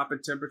have a drop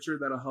in temperature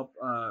that'll help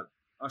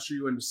usher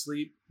you into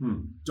sleep.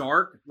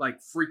 Dark, like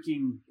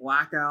freaking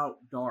blackout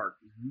dark.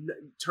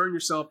 Turn your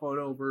cell phone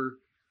over.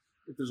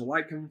 If there's a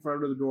light coming in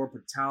front of the door,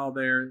 put a towel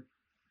there.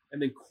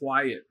 And then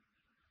quiet,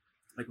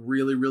 like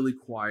really, really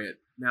quiet.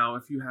 Now,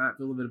 if you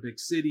live in a big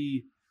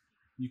city,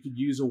 you could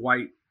use a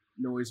white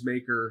noise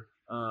maker,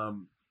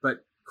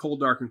 but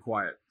cold, dark, and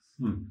quiet.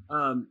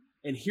 And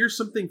here's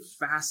something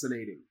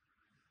fascinating.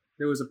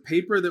 There was a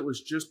paper that was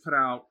just put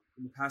out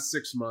in the past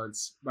 6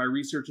 months by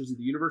researchers at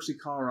the University of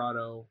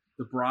Colorado,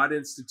 the Broad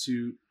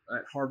Institute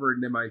at Harvard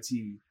and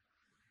MIT.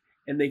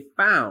 And they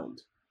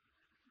found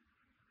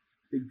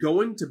that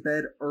going to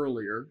bed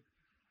earlier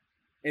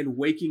and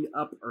waking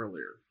up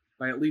earlier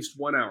by at least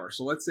 1 hour.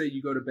 So let's say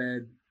you go to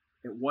bed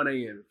at 1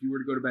 a.m. If you were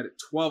to go to bed at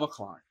 12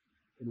 o'clock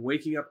and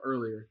waking up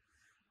earlier,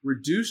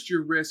 reduced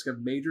your risk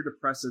of major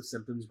depressive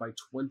symptoms by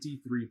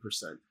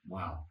 23%.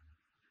 Wow.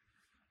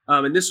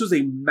 And this was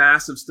a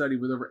massive study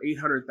with over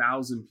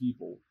 800,000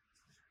 people.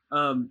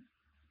 If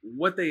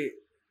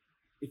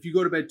you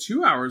go to bed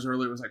 2 hours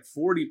early, it was like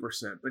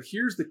 40%. But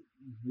here's the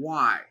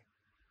why.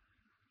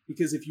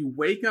 Because if you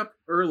wake up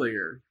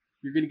earlier,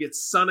 you're going to get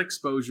sun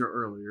exposure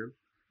earlier,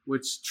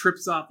 which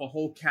trips off a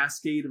whole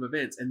cascade of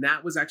events. And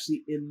that was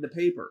actually in the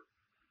paper.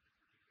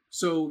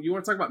 So you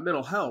want to talk about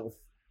mental health.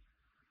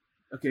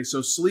 Okay,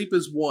 so sleep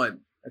is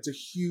one. That's a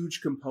huge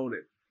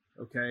component.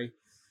 Okay.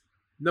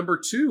 Number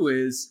two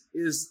is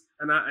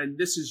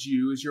this is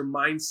your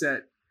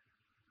mindset,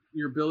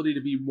 your ability to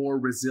be more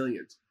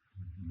resilient,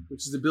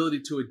 which is the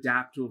ability to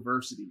adapt to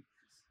adversity.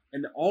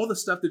 And all the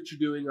stuff that you're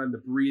doing on the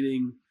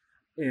breathing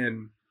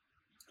and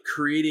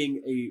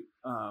creating a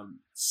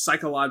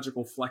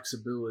psychological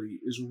flexibility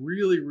is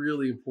really,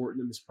 really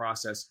important in this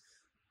process.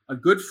 A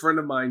good friend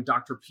of mine,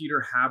 Dr.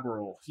 Peter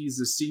Haberl, he's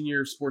a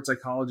senior sports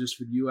psychologist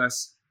for the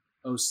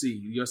USOC,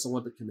 the U.S.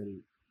 Olympic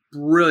Committee.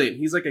 Brilliant.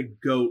 He's like a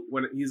goat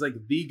he's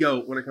like the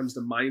goat when it comes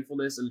to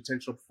mindfulness and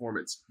attentional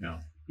performance. Yeah.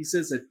 He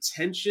says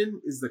attention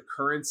is the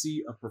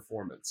currency of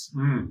performance.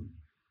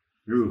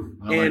 Ooh,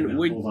 I and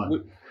like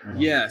that.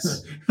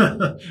 Yes.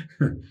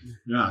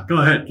 Yeah, go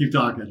ahead. Keep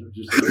talking.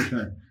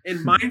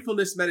 And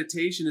mindfulness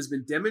meditation has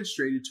been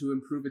demonstrated to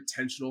improve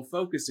attentional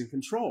focus and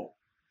control.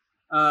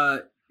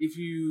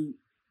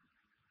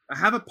 I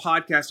have a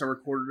podcast I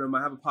recorded him.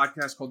 I have a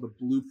podcast called The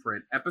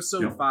Blueprint.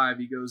 Episode 5,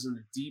 he goes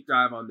into deep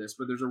dive on this,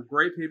 but there's a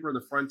great paper in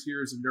the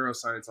Frontiers of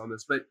Neuroscience on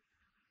this. But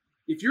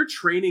if you're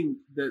training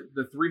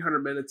the 300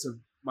 minutes of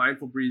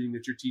mindful breathing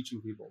that you're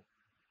teaching people,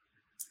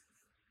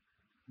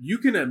 you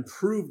can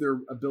improve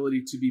their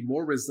ability to be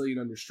more resilient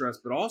under stress.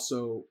 But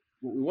also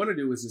what we want to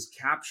do is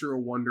capture a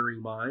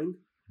wandering mind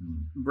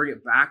and bring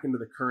it back into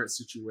the current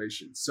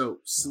situation. So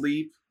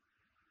sleep,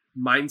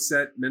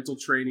 mindset, mental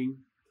training,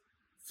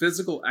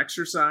 physical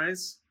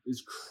exercise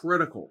is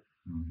critical.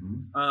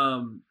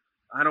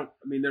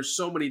 There's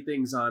so many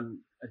things on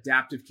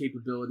adaptive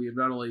capability of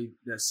not only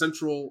the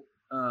central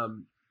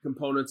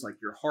components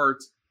like your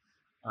heart,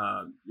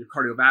 your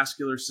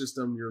cardiovascular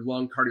system, your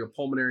lung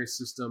cardiopulmonary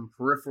system,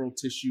 peripheral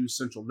tissue,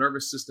 central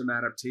nervous system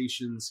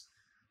adaptations,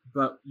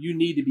 but you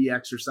need to be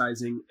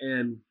exercising.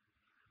 And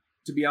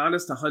to be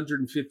honest,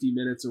 150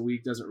 minutes a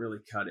week doesn't really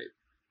cut it.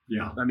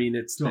 Yeah. I mean,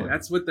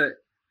 that's what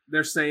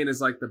they're saying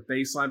is like the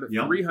baseline, but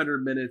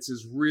 300 minutes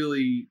is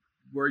really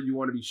where you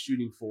want to be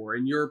shooting for.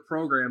 And your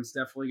program's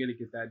definitely going to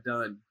get that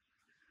done.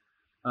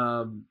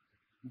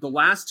 The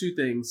last two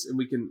things,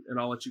 and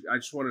I'll let you, I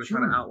just wanted to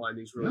kind of outline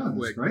these really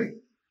quick. That's great.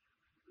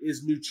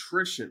 Is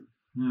nutrition.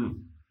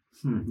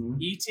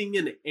 Eating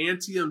an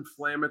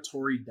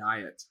anti-inflammatory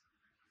diet.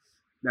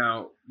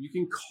 Now, you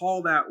can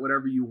call that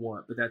whatever you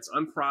want, but that's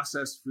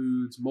unprocessed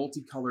foods,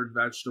 multicolored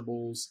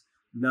vegetables,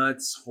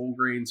 nuts, whole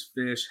grains,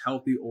 fish,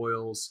 healthy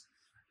oils,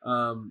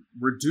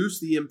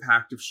 reduce the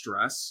impact of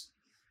stress,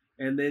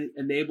 and then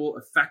enable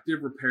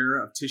effective repair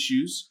of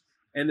tissues.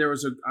 And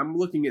I'm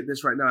looking at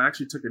this right now. I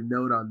actually took a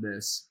note on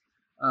this.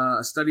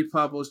 A study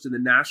published in the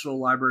National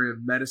Library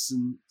of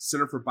Medicine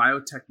Center for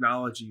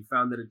Biotechnology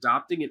found that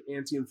adopting an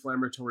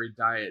anti-inflammatory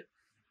diet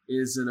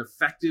is an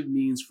effective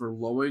means for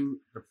lowering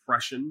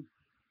depression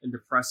and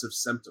depressive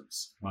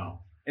symptoms. Wow.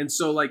 And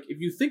so like,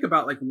 if you think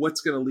about like what's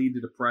going to lead to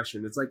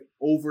depression, it's like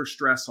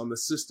overstress on the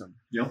system.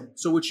 Yep.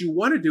 So what you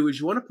want to do is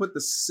you want to put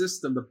the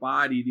system, the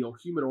body, the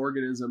human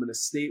organism in a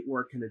state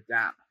where it can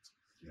adapt.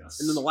 Yes.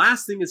 And then the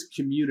last thing is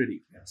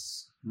community.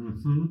 Yes.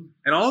 And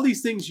all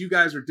these things you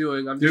guys are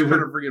doing, I'm just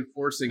kind of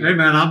reinforcing. Hey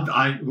man,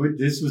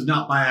 this was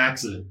not by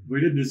accident. We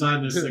didn't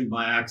design this thing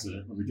by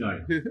accident. Let me tell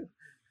you.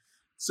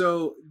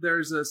 So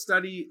there's a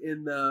study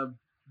in the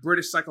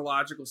British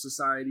Psychological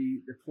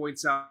Society that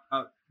points out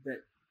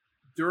that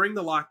during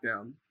the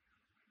lockdown,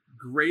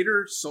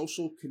 greater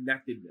social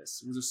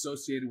connectedness was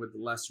associated with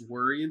less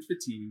worry and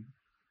fatigue,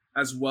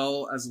 as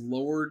well as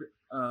lowered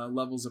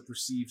levels of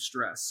perceived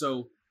stress.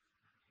 So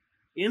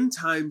in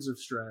times of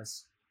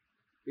stress,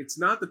 it's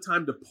not the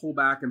time to pull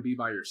back and be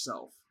by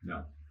yourself.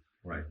 No,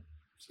 right.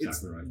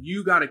 Exactly right.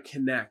 You got to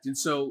connect. And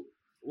so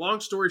long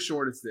story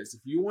short, it's this.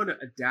 If you want to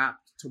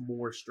adapt to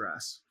more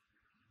stress,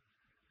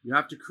 you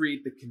have to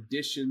create the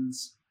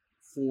conditions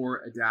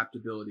for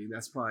adaptability. And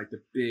that's probably like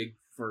the big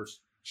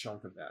first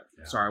chunk of that.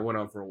 Yeah. Sorry, I went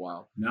on for a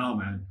while. No,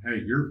 man.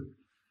 Hey,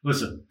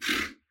 listen,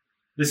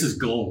 this is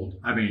gold.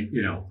 I mean,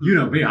 you know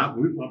me,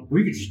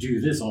 we could just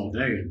do this all day.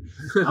 And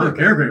I don't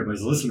care if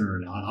anybody's listening or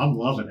not. I'm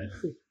loving it.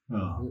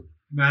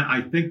 Man,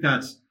 I think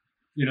that's,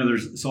 I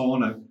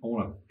want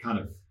to kind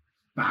of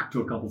back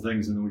to a couple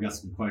things, and then we got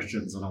some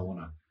questions that I want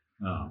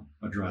to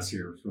address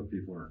here. So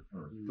people are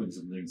putting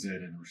some things in,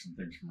 and there's some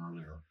things from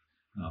earlier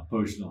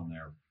posted on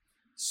there.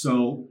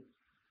 So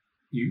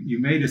you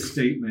made a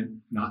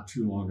statement not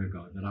too long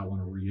ago that I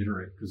want to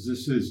reiterate, because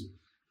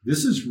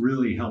this has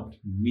really helped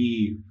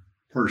me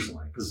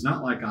personally, because it's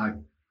not like I,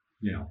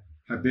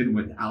 have been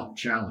without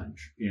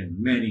challenge in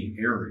many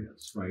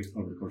areas, right,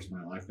 over the course of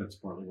my life. That's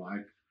partly why I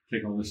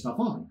take all this stuff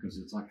on, because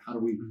it's like, how do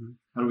we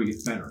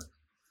get better?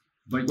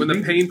 But when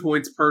the pain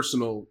point's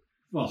personal,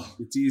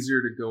 it's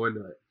easier to go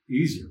into it.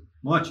 Easier,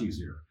 much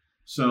easier.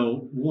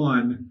 So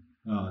one,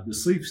 the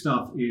sleep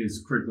stuff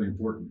is critically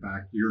important.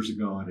 Back years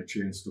ago, I had a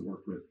chance to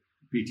work with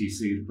PTC,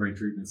 the Brain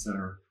Treatment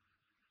Center,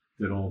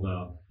 did all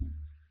the,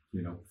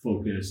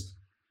 focused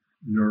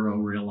neuro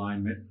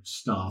realignment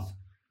stuff.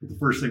 But the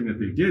first thing that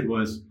they did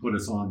was put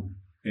us on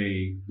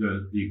the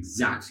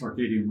exact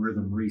circadian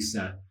rhythm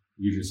reset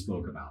you just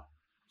spoke about.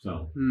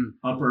 So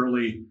up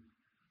early,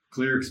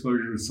 clear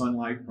exposure to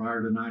sunlight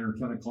prior to 9 or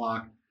 10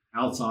 o'clock,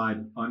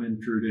 outside,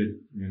 unintruded,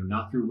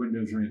 not through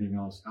windows or anything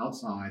else,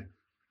 outside.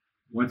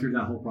 Went through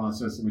that whole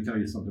process. Let me tell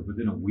you something,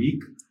 within a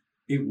week,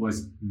 it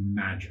was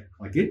magic.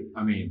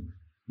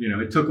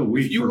 It took a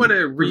week if you want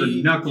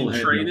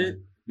to train it.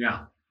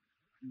 Yeah.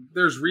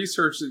 There's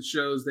research that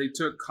shows they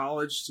took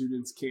college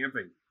students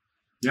camping.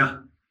 Yeah.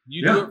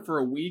 You do it for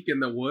a week in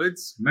the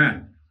woods,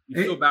 man,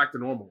 you feel back to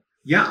normal.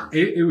 Yeah,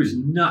 it was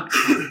nuts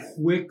how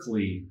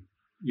quickly,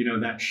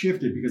 that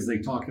shifted, because they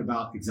talked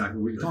about exactly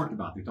what you talked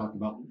about. They talked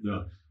about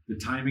the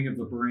timing of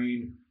the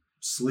brain,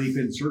 sleep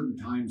in certain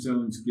time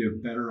zones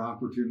give better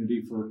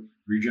opportunity for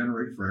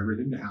regenerate, for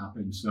everything to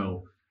happen.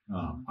 So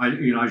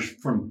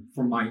from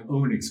my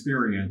own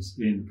experience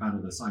in kind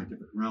of the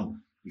scientific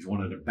realm, I just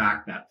wanted to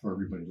back that for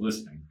everybody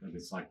listening, that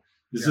it's like,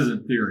 this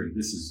isn't theory,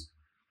 this is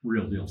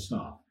real deal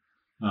stuff.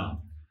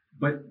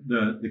 But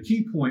the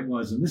key point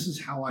was, and this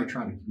is how I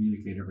try to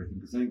communicate everything,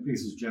 because I think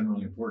this is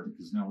generally important,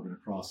 because now we're going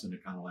to cross into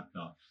kind of like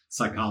the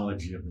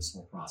psychology of this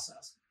whole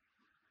process.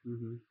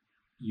 Mm-hmm.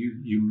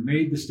 You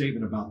made the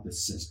statement about the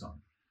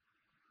system,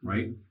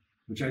 right? Mm-hmm.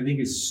 Which I think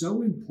is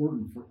so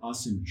important for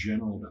us in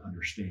general to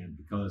understand,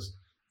 because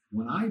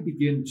when I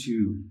begin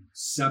to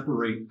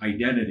separate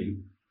identity,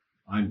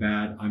 I'm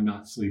bad, I'm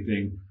not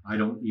sleeping, I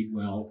don't eat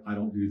well, I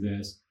don't do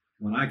this,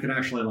 when I could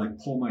actually like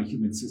pull my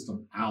human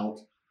system out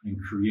and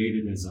create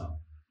it as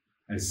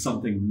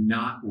something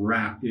not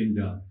wrapped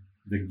into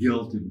the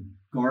guilt and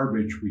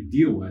garbage we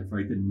deal with,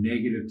 right? The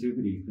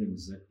negativity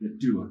things that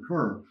do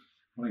occur.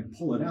 When I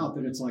pull it out,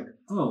 that it's like,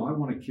 oh, I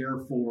want to care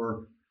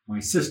for my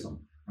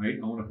system, right?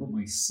 I want to put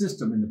my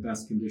system in the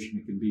best condition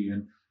it can be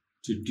in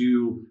to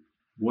do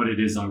what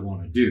it is I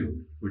want to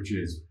do, which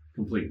is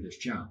complete this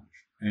challenge.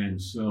 And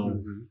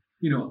so,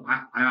 you know,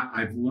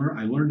 I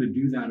learned to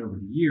do that over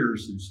the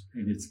years,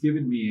 and it's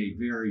given me a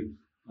very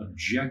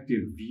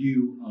objective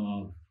view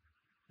of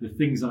the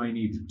things I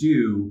need to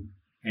do,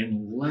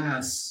 and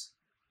less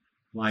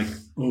like,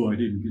 oh, I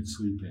didn't get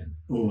sleep in.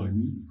 Oh, I'm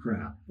eating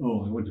crap.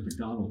 Oh, I went to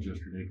McDonald's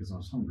yesterday because I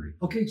was hungry.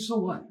 Okay, so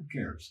what? Who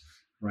cares,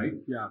 right?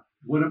 Yeah.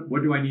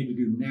 What do I need to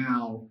do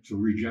now to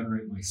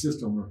regenerate my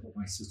system or put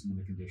my system in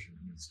the condition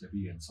it needs to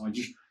be in? So I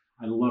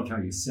loved how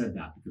you said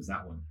that, because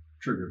that one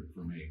triggered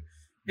for me.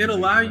 It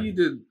allowed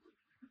you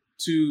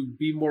to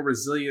be more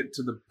resilient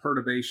to the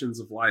perturbations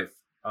of life.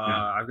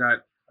 I've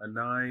got a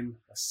 9,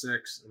 a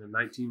 6, and a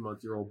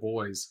 19-month-old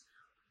boys.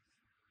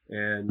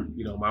 And,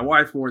 you know, my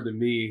wife more than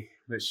me,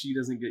 that she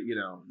doesn't get, you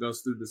know, goes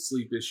through the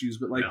sleep issues.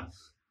 But, like,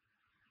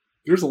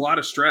 there's a lot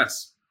of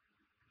stress.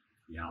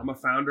 Yeah. I'm a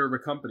founder of a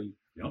company.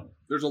 Yep.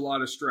 There's a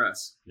lot of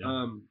stress.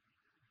 Yep.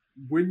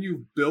 When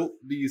you've built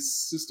these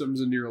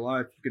systems into your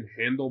life, you can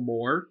handle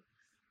more.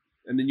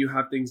 And then you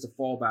have things to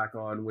fall back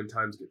on when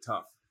times get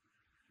tough.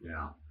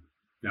 Yeah.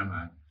 Yeah,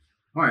 man.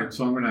 All right,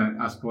 so I'm going to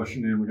ask a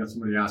question, and we got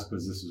somebody asked,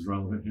 because this is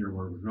relevant here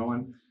where we're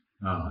going.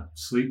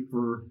 Sleep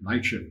for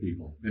night shift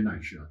people,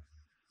 midnight shift,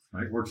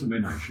 right? Works a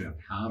midnight shift.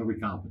 How do we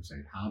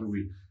compensate? How do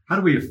we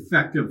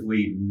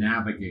effectively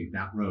navigate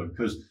that road?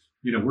 Because,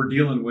 you know, we're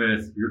dealing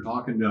with, you're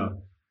talking to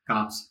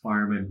cops,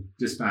 firemen,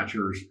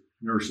 dispatchers,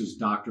 nurses,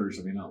 doctors.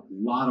 I mean, a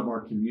lot of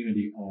our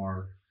community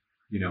are,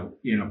 you know,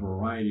 in a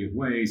variety of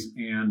ways,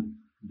 and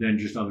then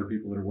just other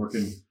people that are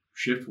working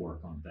shift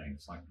work on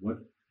things. Like,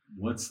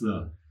 what's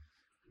the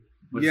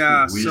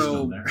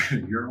wisdom there?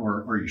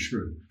 Are you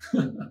screwed?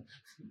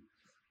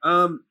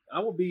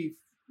 I'll be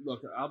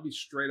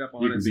straight up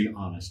honest. You can be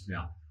honest,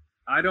 yeah.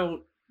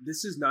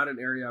 This is not an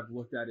area I've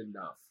looked at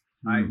enough.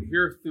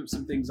 Here are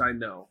some things I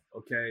know,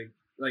 okay?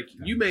 Like,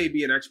 you may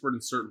be an expert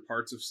in certain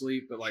parts of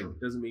sleep, but like,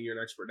 doesn't mean you're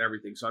an expert in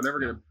everything. So I'm never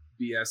going to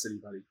BS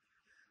anybody.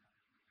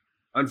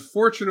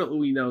 Unfortunately,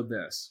 we know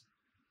this.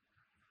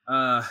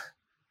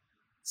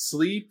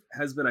 Sleep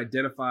has been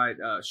identified,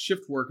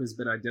 shift work has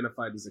been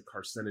identified as a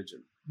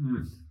carcinogen,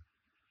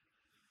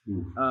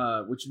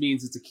 which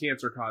means it's a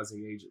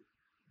cancer-causing agent.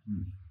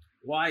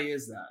 Why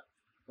is that?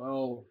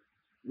 Well,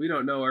 we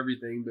don't know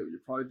everything, but you're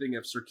probably thinking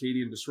of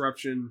circadian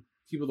disruption.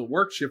 People that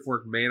work shift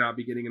work may not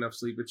be getting enough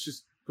sleep. It's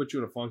just put you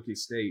in a funky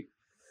state.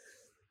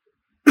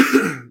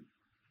 I'm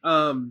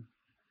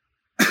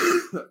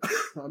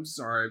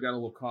sorry, I've got a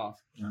little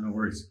cough. No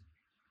worries.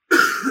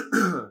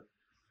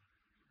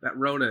 That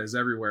Rona is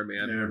everywhere,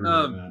 man.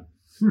 Everywhere, man.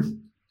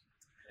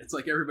 It's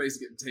like everybody's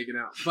getting taken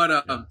out.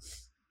 But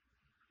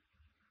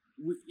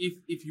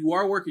if you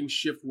are working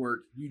shift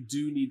work, you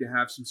do need to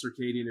have some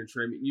circadian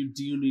entrainment. You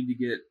do need to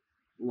get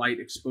light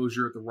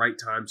exposure at the right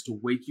times to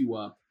wake you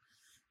up.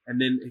 And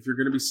then if you're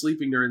going to be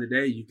sleeping during the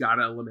day, you got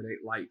to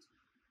eliminate light.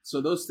 So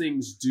those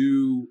things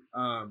do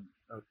 2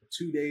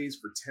 days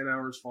for 10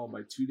 hours, followed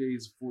by 2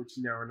 days,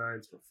 14-hour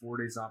nights, for 4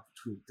 days off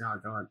between.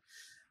 Doggone.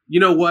 You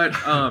know what?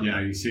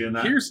 Yeah, you seeing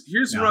that?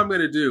 Here's what I'm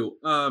going to do.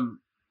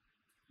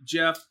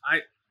 Jeff,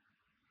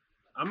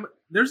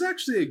 there's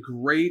actually a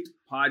great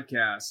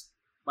podcast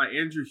by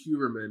Andrew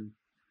Huberman,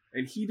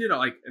 and he did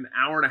like an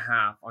hour and a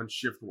half on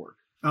shift work.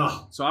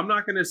 Oh, so I'm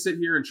not going to sit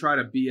here and try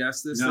to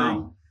BS this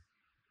thing.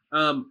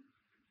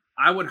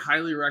 I would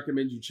highly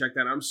recommend you check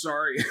that. I'm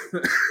sorry.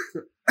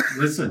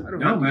 Listen,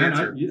 no,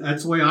 man,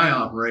 that's the way I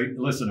operate.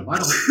 Listen, if I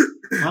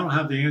don't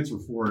have the answer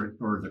for it,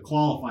 or the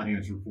qualified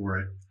answer for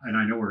it, and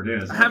I know where it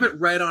is. I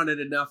haven't read on it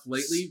enough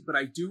lately, but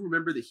I do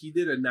remember that he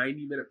did a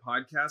 90-minute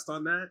podcast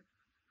on that.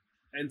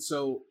 And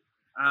so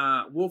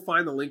we'll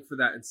find the link for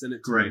that and send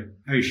it to you. Great.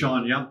 Hey,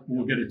 Sean, yep,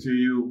 we'll get it to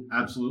you.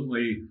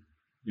 Absolutely.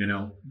 You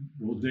know,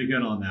 we'll dig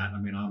in on that. I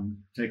mean,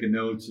 I'm taking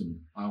notes, and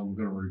I'm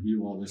going to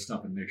review all this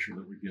stuff and make sure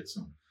that we get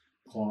some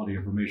quality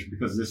information,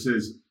 because this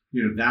is,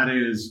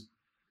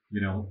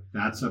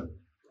 that's a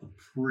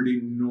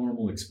pretty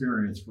normal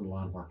experience for a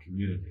lot of our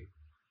community.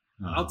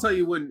 I'll tell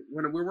you, when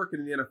we're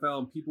working in the NFL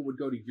and people would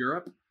go to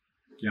Europe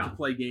to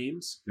play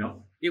games,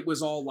 it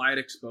was all light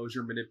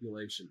exposure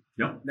manipulation.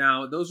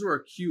 Now, those were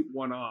acute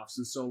one-offs.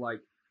 And so,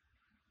 like,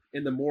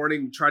 in the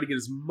morning, try to get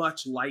as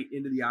much light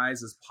into the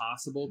eyes as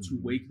possible to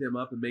wake them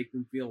up and make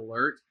them feel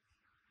alert.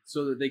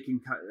 so that they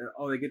can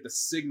they get the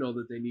signal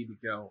that they need to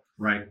go.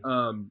 Right.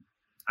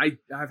 I've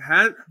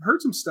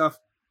heard some stuff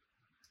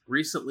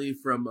recently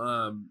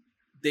from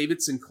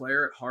David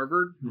Sinclair at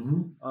Harvard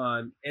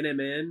on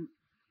NMN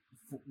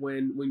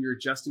when you're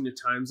adjusting to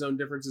time zone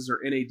differences, or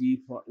NAD,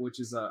 which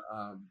is a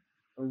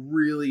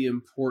really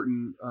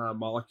important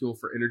molecule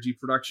for energy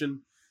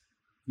production.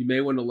 You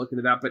may want to look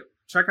into that, but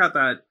check out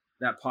that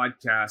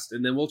podcast,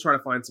 and then we'll try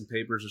to find some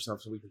papers or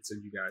something so we can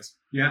send you guys.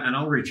 Yeah, and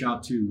I'll reach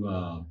out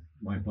to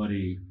my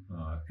buddy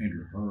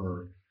Andrew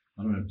Herr.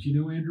 I don't know. Do you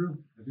know Andrew?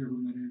 Have you ever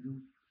met Andrew?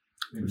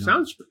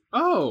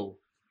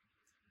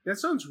 That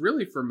sounds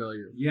really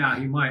familiar. Yeah,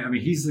 he might. I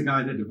mean, he's the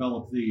guy that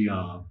developed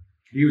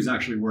he was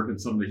actually working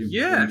some of the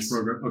human performance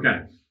program.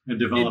 Okay, and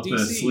developed the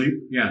sleep.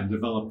 Yeah, and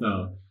developed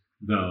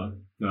the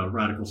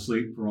radical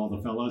sleep for all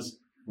the fellas,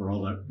 for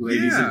all the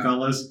ladies and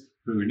fellas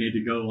who need to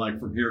go like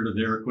from here to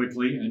there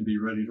quickly and be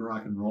ready to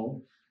rock and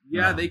roll.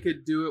 Yeah, they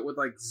could do it with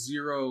like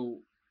zero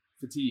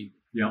fatigue.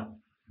 Yeah.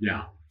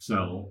 Yeah.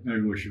 So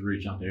maybe we should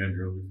reach out to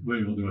Andrew.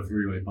 Maybe we'll do a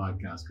 3-way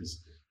podcast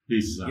because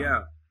he's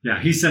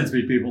he sends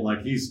me people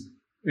like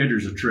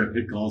Andrew's a trip.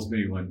 He calls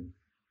me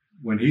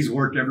when he's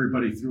worked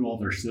everybody through all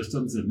their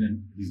systems and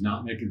then he's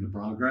not making the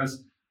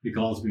progress. He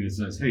calls me and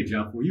says, "Hey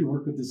Jeff, will you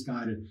work with this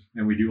guy?"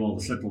 And we do all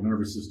the central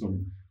nervous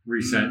system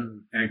reset,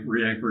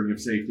 re-anchoring of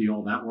safety,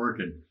 all that work,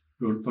 and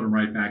go put them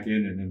right back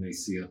in, and then they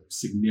see a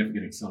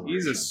significant acceleration.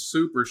 He's a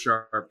super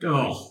sharp guy.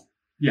 Oh,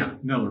 yeah,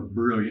 another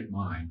brilliant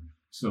mind.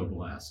 So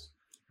blessed.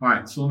 All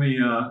right, so let me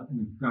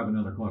grab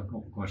another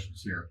couple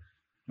questions here.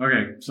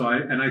 Okay, so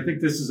I think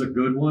this is a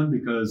good one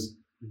because,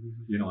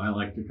 I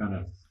like to kind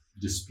of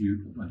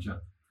dispute a bunch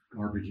of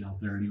garbage out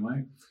there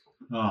anyway.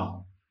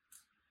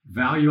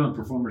 Value on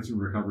performance and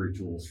recovery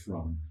tools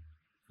from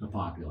the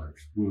populars,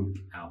 Whoop,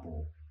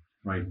 Apple,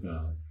 right?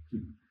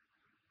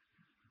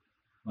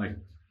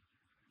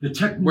 The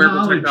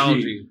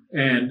technology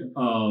and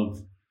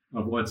of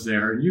what's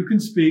there, and you can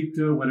speak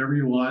to whatever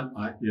you want,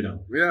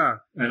 Yeah.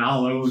 And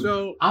I'll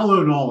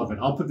own all of it.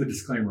 I'll put the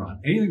disclaimer on.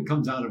 Anything that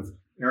comes out of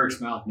Eric's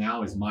mouth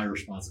now is my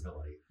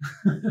responsibility.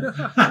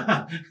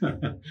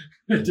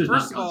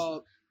 First of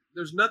all,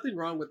 there's nothing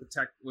wrong with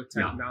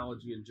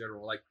technology in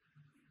general.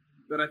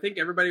 But I think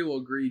everybody will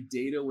agree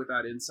data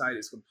without insight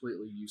is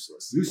completely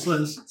useless.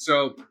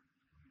 So,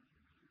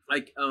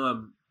 I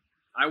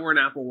wear an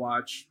Apple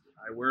Watch.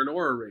 I wear an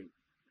Oura Ring.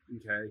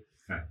 Okay.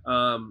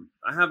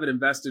 I have an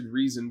invested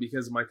reason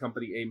because of my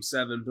company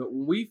AIM7. But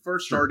when we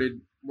first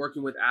started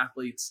working with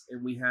athletes,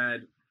 and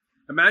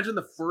imagine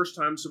the first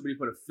time somebody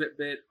put a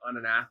Fitbit on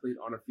an athlete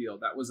on a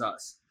field. That was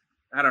us.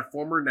 I had a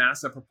former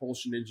NASA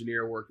propulsion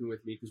engineer working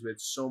with me because we had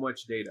so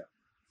much data.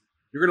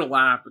 You're going to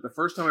laugh, but the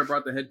first time I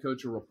brought the head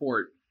coach a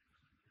report,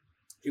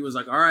 he was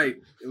like, "All right,"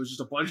 it was just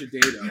a bunch of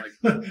data.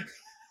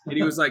 And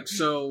he was like,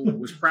 "So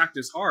was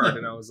practice hard?"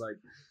 And I was like,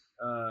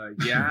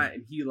 "Yeah."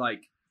 And he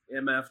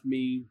MF'd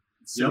me,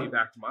 sent me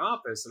back to my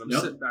office, and I'm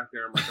sitting back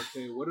there. I'm like,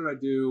 "Okay, what did I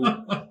do?"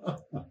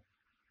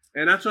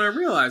 And that's when I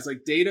realized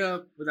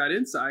data without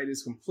insight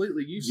is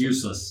completely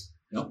useless.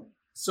 Yep.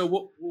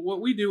 So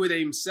what we do with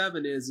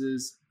AIM7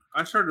 is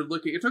I started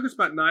looking. It took us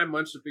about 9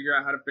 months to figure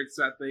out how to fix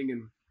that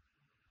thing,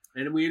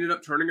 and we ended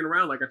up turning it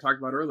around, like I talked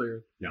about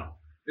earlier. Yeah.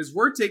 Is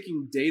we're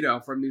taking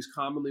data from these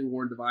commonly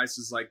worn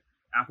devices like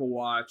Apple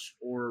Watch,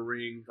 Oura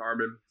Ring,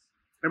 Garmin,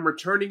 and we're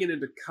turning it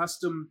into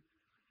custom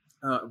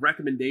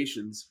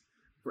recommendations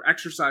for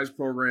exercise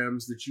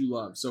programs that you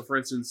love. So, for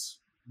instance,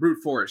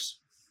 brute force.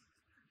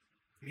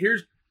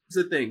 Here's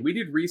the thing. We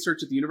did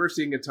research at the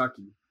University of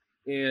Kentucky,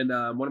 and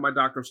one of my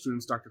doctoral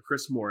students, Dr.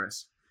 Chris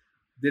Morris,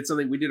 did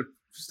something. We did a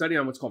study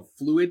on what's called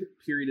fluid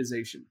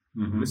periodization.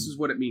 This is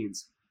what it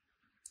means.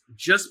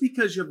 Just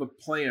because you have a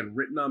plan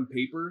written on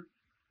paper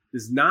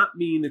does not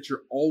mean that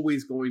you're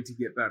always going to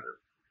get better.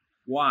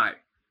 Why?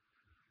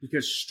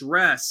 Because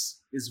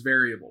stress is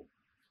variable.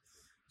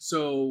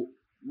 So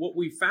what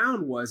we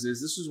found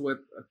this was with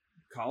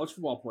college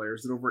football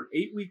players, that over an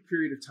 8-week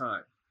period of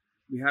time,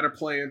 we had a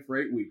plan for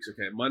 8 weeks.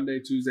 Okay, Monday,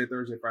 Tuesday,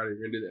 Thursday, Friday,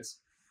 we're going to do this.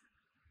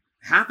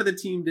 Half of the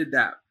team did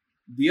that.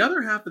 The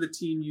other half of the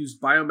team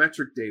used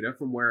biometric data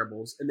from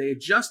wearables, and they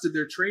adjusted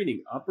their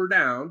training up or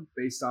down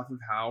based off of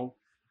how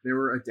they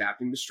were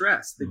adapting to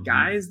stress. The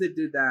guys that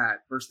did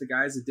that versus the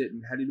guys that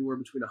didn't had anywhere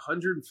between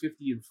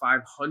 150 and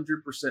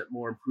 500%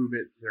 more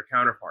improvement than their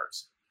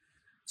counterparts.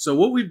 So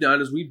what we've done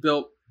is we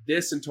built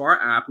this into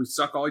our app. We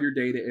suck all your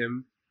data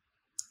in,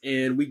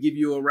 and we give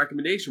you a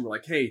recommendation. We're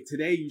like, "Hey,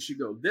 today you should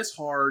go this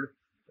hard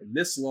and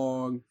this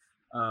long,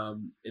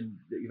 and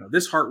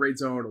this heart rate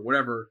zone or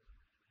whatever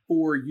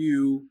for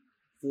you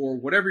for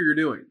whatever you're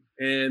doing."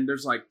 And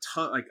there's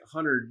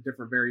 100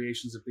 different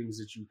variations of things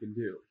that you can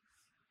do.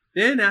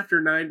 Then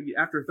after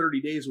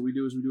 30 days, what we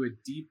do is we do a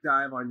deep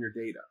dive on your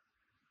data.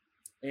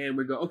 And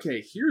we go,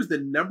 okay, here's the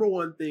number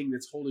one thing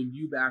that's holding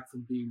you back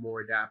from being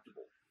more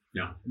adaptable.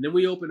 Yeah. And then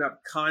we open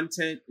up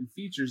content and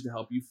features to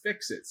help you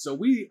fix it. So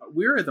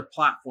we're at the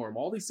platform.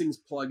 All these things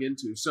plug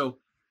into. So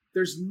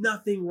there's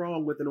nothing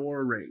wrong with an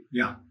Oura Ring.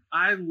 Yeah.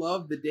 I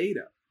love the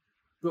data.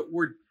 But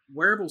where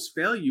wearables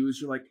fail you is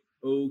you're like,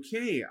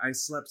 okay, I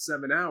slept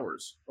 7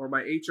 hours, or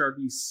my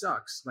HRV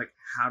sucks. Like,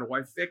 how do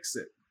I fix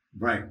it?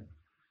 Right.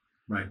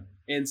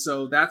 And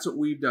so that's what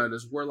we've done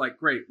is we're like,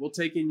 great, we'll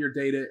take in your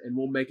data and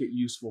we'll make it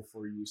useful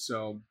for you.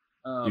 So,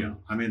 yeah,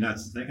 I mean,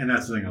 that's the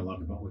thing I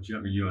loved about what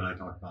you and I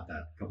talked about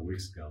that a couple of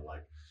weeks ago,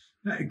 like,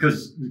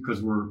 because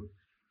we're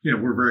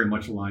very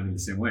much aligned in the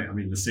same way. I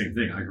mean, the same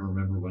thing. I can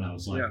remember when I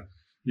was like,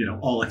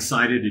 all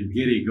excited and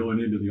giddy going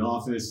into the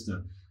office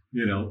to,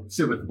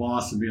 sit with the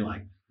boss and be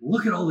like,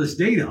 look at all this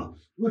data,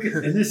 look at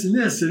and this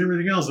and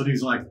everything else. And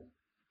he's like,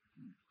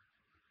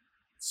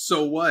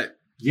 so what?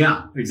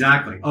 Yeah,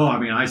 exactly. Oh, I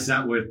mean, I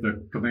sat with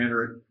the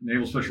commander at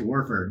Naval Special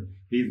Warfare.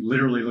 He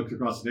literally looked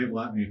across the table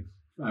at me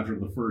after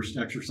the first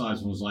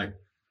exercise and was like,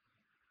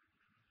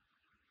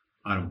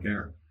 I don't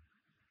care.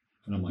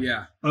 And I'm like,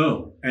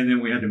 oh, and then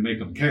we had to make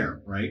them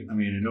care, right? I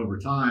mean, and over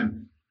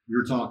time,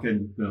 you're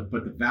talking,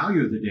 but the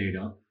value of the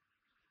data,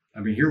 I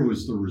mean, here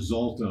was the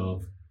result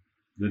of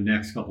the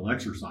next couple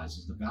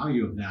exercises. The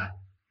value of that,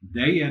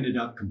 they ended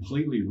up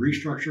completely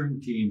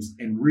restructuring teams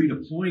and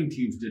redeploying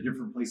teams to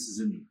different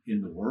places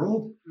in the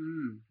world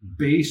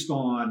based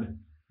on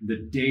the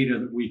data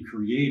that we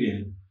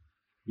created,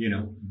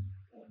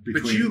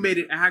 but you made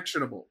it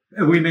actionable.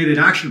 We made it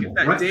actionable.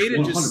 If that data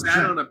 100%. just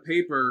sat on a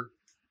paper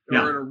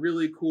or in a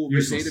really cool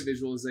Useless. data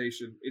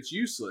visualization, it's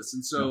useless.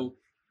 And so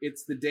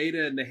it's the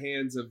data in the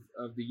hands of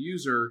the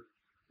user.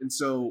 And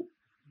so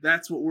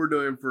that's what we're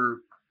doing for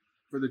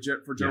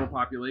general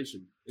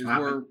population. Is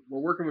we're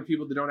working with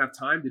people that don't have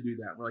time to do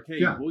that. We're like,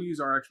 hey, we'll use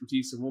our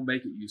expertise and we'll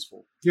make it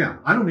useful. Yeah,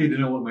 I don't need to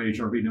know what my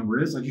HRV number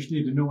is. I just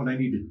need to know what I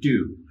need to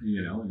do.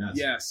 And that's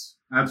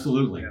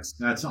absolutely. Yes.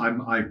 That's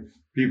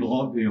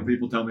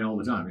people tell me all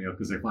the time,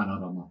 because they find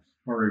out I'm a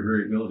heart rate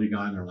variability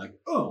guy, and they're like,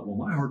 oh, well,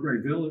 my heart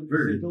rate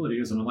variability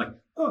is, and I'm like,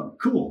 oh,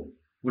 cool.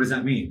 What does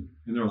that mean?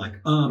 And they're like,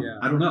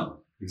 I don't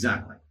know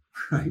exactly,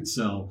 right?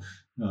 So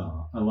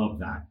I love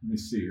that. Let me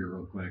see here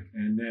real quick,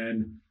 and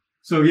then.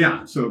 So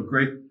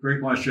great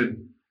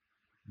question.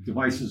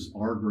 Devices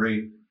are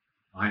great.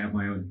 I have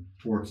my own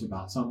torques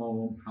about some of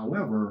them.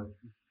 However,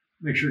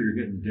 make sure you're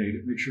getting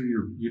data. Make sure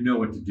you know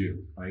what to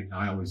do. Right?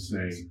 I always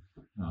say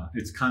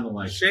it's kind of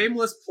like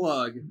shameless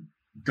plug.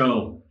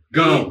 Go.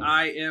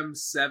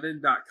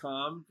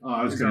 AIM7.com. Oh,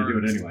 I was going to do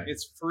it anyway.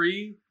 It's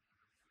free.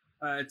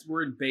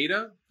 We're in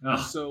beta,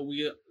 so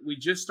we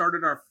just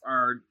started our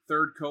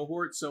third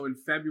cohort. So in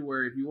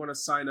February, if you want to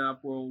sign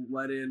up, we'll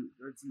let in.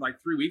 It's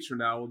like 3 weeks from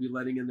now. We'll be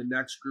letting in the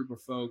next group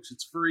of folks.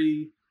 It's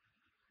free.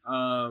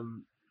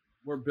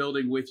 We're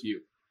building with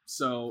you.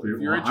 So if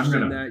you're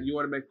interested in that, you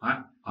want to make.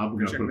 I'm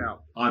check it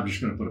out. I'm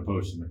just going to put a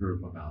post in the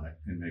group about it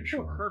and make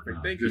sure. Oh,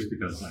 perfect. Thank you. Just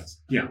because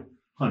that's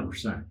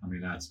 100%. I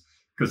mean, that's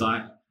because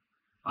I'm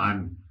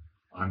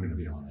going to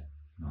be on it.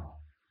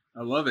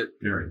 I love it.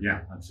 Very,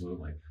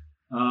 absolutely.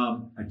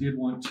 I did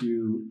want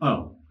to,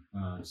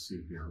 let's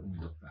see here. Let me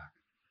look back.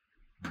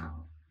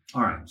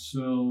 All right.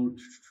 So,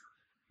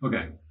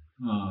 okay.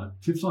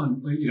 Tips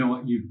on,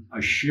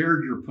 I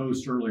shared your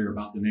post earlier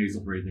about the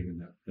nasal breathing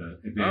and the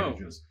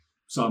advantages.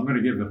 So I'm going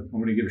to give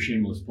a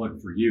shameless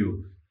plug for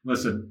you.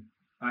 Listen,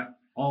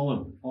 all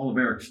of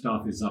Eric's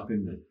stuff is up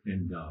in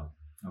the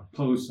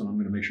post, and I'm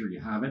going to make sure you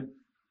have it.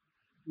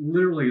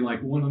 Literally,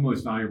 like one of the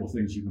most valuable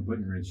things you can put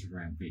in your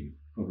Instagram feed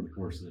over the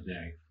course of the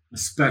day,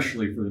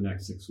 especially for the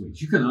next 6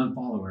 weeks. You can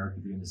unfollow Eric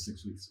at the end of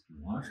 6 weeks if you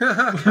want.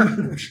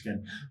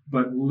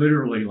 But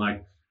literally,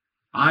 like,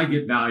 I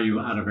get value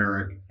out of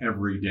Eric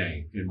every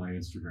day in my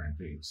Instagram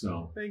feed.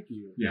 So thank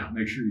you. Yeah,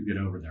 make sure you get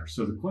over there.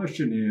 So the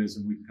question is,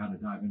 and we can kind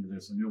of dive into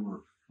this. I know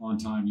we're on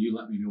time. You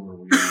let me know where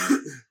we are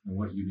and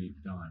what you need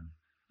done.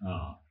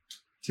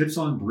 Tips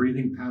on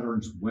breathing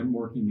patterns when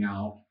working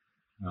out.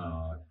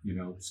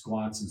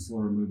 Squats and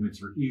slower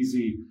movements are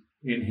easy.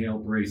 Inhale,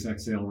 brace,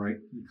 exhale, right?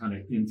 Kind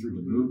of in through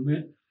the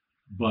movement.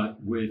 But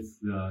with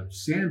the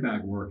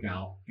sandbag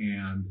workout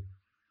and,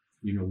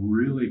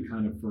 really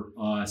kind of for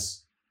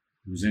us,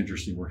 it was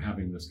interesting. We're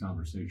having this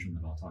conversation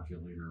that I'll talk to you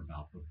later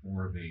about, but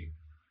more of a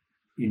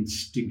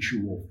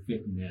instinctual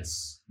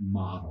fitness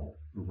model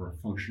over a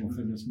functional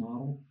fitness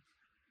model.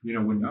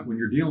 When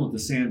you're dealing with the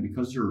sand,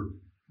 because you're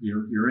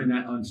in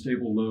that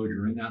unstable load,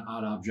 you're in that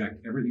odd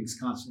object, everything's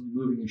constantly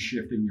moving and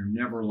shifting. You're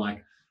never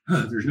like,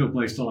 there's no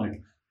place to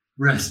like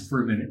rest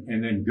for a minute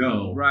and then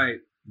go.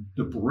 Right.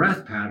 The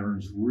breath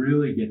patterns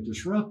really get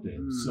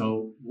disrupted.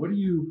 So what do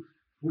you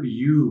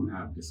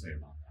have to say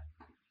about that?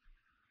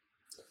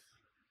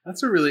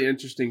 That's a really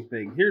interesting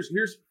thing. Here's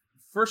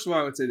first of all,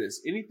 I would say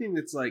this. Anything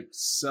that's like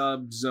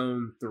sub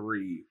zone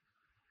 3,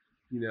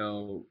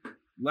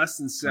 less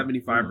than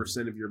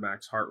 75% of your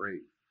max heart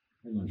rate.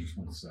 Hold on just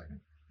 1 second.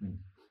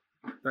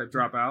 That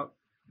drop out?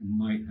 It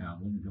might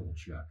have. Let me double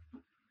check.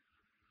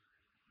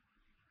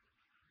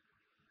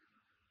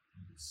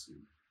 Let's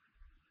see.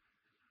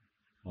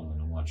 Hold on,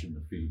 I'm watching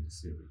the feed to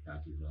see if it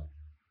catches up.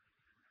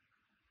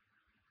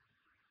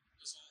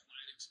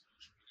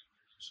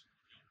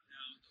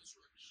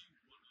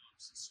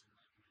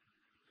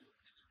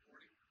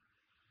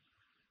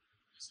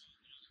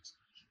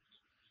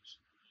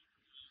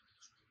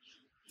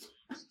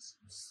 Let's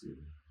see.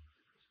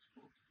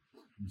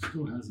 I'm just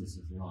still has this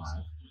as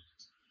live.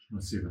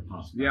 Let's see if it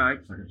pops back. Yeah,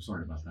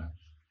 Sorry about that.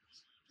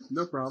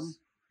 No problem.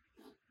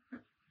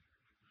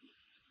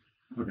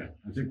 Okay,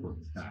 I think we're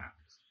back.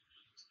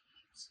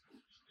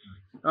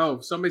 Oh,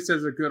 somebody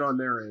says they're good on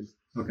their end.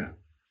 Okay.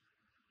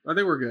 I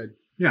think we're good.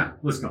 Yeah,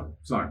 let's go.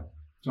 Sorry,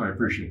 I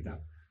appreciate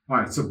that. All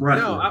right, so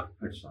breath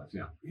exercise,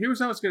 yeah. Here's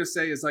what I was going to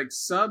say is like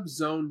sub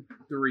zone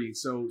 3,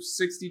 so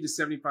 60 to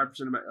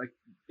 75% of like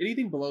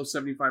anything below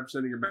 75%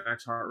 of your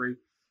max heart rate,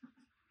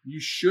 you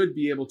should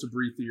be able to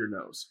breathe through your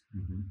nose.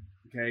 Mm-hmm.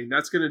 Okay,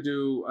 that's going to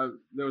do,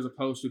 there was a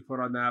post we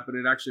put on that, but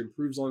it actually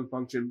improves lung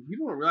function.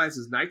 People don't realize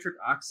is nitric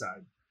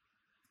oxide.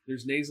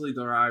 There's nasally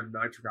derived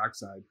nitric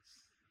oxide.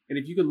 And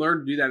if you can learn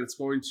to do that, it's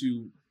going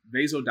to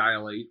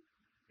vasodilate,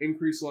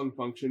 increase lung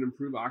function,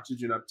 improve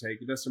oxygen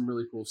uptake. It does some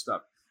really cool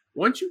stuff.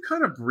 Once you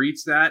kind of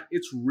breach that,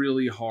 it's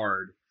really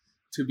hard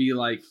to be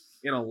like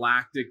in a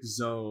lactic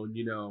zone,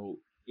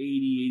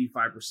 80,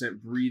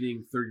 85%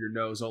 breathing through your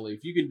nose only.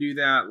 If you can do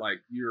that,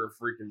 like you're a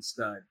freaking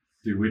stud.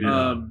 Dude, we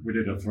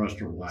did a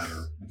thruster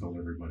ladder. I told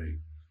everybody.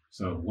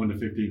 So 1 to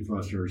 15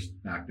 thrusters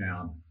back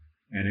down.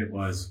 And it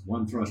was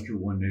 1 thruster,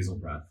 1 nasal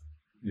breath.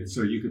 And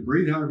so you could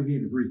breathe however you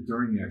need to breathe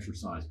during the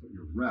exercise, but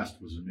your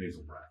rest was a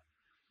nasal breath.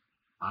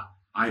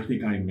 I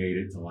think I made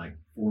it to like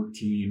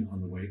 14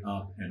 on the way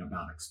up and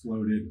about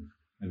exploded.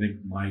 I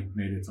think Mike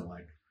made it to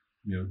like,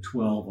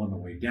 12 on the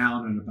way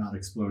down and about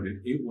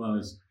exploded. It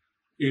was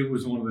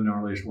one of the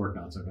gnarliest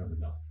workouts I've ever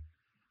done.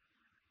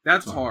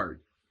 That's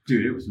hard.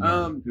 Dude, it was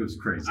gnarly. It was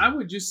crazy. I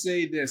would just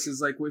say this is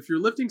like, if you're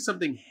lifting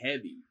something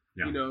heavy,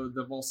 yeah.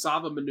 The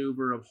Valsalva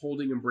maneuver of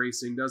holding and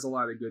bracing does a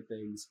lot of good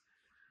things,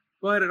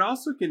 but it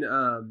also can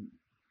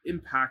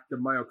impact the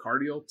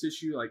myocardial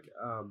tissue. Like,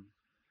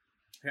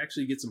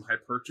 actually get some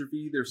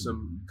hypertrophy. There's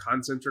some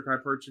concentric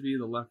hypertrophy,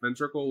 the left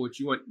ventricle,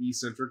 which you want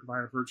eccentric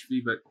hypertrophy.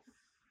 But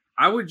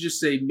I would just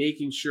say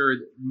making sure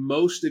that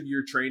most of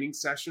your training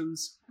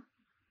sessions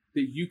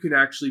that you can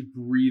actually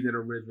breathe in a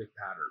rhythmic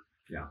pattern.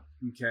 Yeah.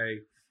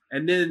 Okay.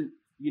 And then,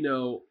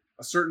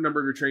 a certain number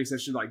of your training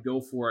sessions, like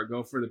go for it,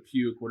 go for the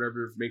puke,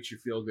 whatever makes you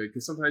feel good.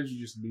 Because sometimes you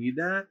just need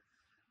that.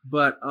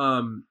 But,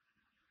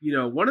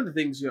 one of the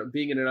things,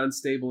 being in an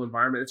unstable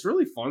environment, it's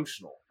really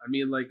functional. I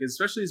mean, like,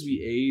 especially as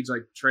we age,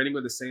 like training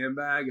with a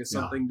sandbag is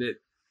something that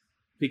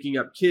picking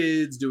up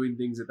kids, doing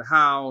things at the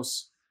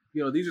house,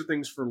 these are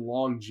things for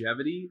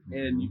longevity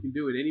and you can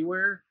do it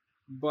anywhere.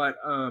 But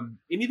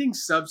anything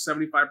sub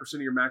 75%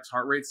 of your max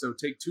heart rate. So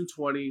take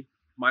 220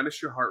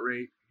 minus your heart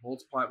rate,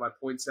 multiply it by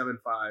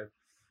 0.75.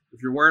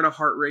 If you're wearing a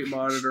heart rate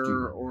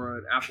monitor or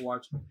an Apple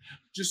Watch,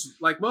 just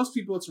like most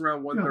people, it's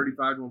around 135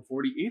 to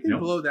 140. Anything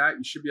below that,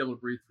 you should be able to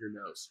breathe through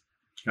your nose.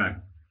 Okay.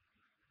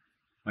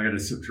 I got to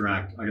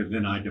subtract.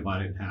 Then I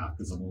divide it in half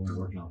because I'm only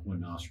working off 1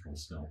 nostril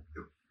still.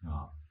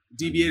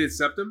 Deviated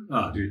septum?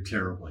 Oh, dude,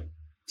 terribly.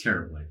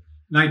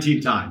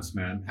 19 times,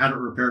 man. Had it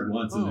repaired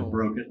once and then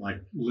broke it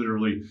like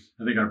literally.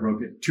 I think I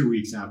broke it 2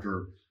 weeks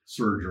after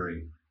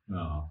surgery.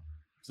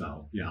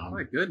 So, yeah.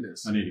 My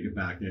goodness. I need to get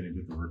back in and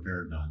get the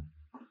repair done.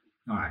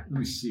 All right, let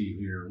me see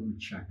here. Let me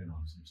check in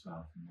on some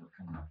stuff. And we're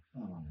coming up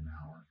about on an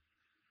hour.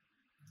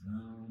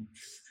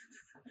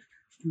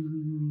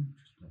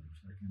 Just double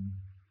checking.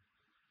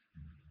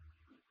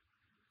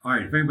 All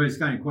right, if anybody's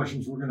got any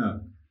questions, we're going to,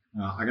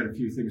 I got a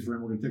few things for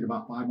him. We're going to take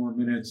about 5 more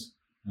minutes.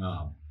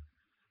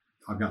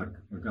 I've got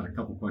a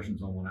couple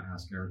questions I want to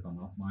ask Eric on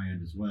my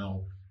end as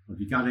well. If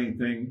you got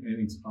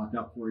anything's popped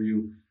up for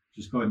you,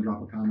 just go ahead and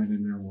drop a comment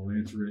in there. We'll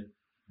answer it.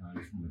 I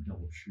just want to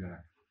double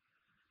check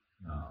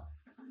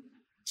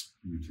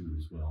YouTube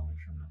as well. Make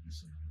sure I'm not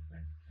missing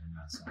anything on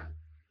that side.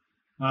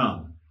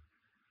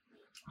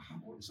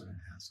 What was I going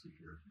to ask you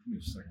here? Give me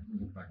a second. Let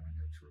me look back at my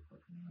notes real quick.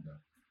 There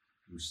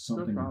was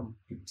something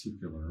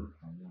particular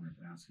I wanted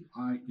to ask you.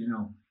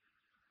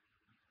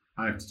 I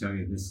have to tell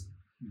you this.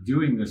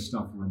 Doing this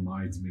stuff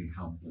reminds me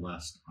how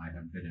blessed I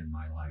have been in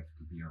my life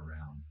to be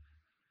around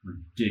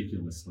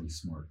ridiculously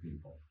smart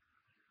people.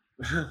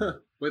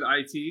 With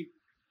IT?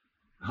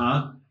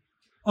 Huh?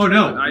 Oh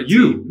no,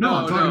 you. No,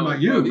 I'm talking about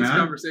you, man. These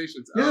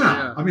conversations. Yeah. Oh,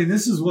 yeah. I mean,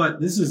 this is my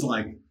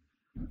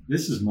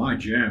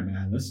jam,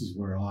 man. This is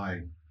where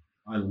I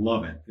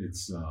love it.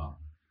 It's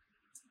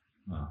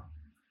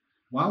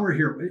while we're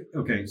here,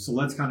 okay, so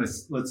let's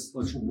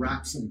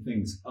wrap some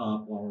things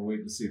up while we're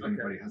waiting to see if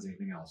anybody has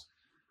anything else.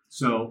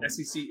 So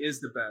SEC is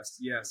the best.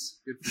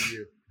 Yes, good for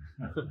you.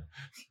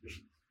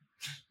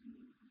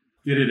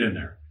 Get it in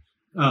there.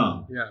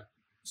 Yeah.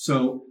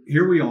 So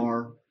here we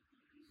are,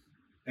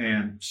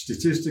 and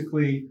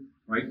statistically,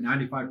 right,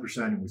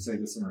 95%, and we say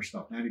this in our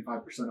stuff,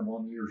 95% of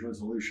all New Year's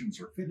resolutions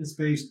are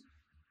fitness-based.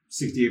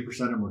 68% of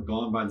them are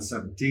gone by the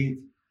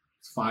 17th.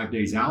 It's 5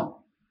 days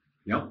out.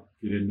 Yep,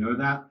 you didn't know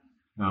that.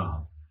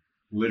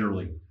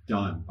 Literally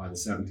done by the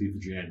 17th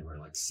of January,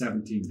 like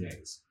 17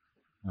 days.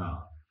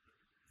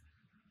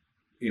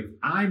 If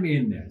I'm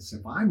in this,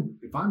 if I'm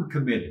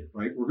committed,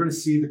 right, we're going to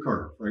see the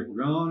curve, right?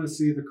 We're going to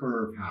see the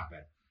curve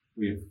happen.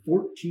 We have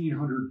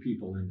 1,400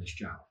 people in this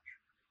challenge,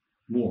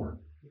 more.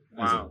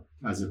 Wow.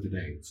 As of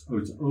today, it's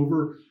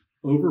over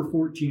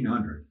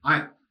 1,400.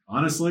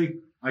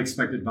 I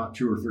expected about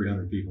 200 or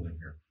 300 people in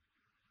here.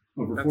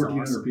 Over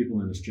 1,400 awesome.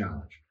 People in this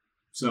challenge.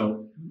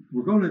 So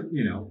we're going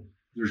to,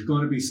 there's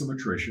going to be some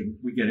attrition.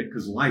 We get it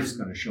because life's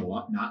going to show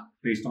up, not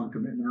based on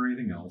commitment or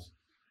anything else.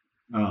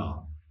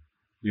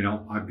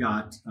 I've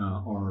got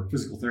our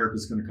physical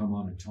therapist going to come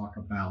on and talk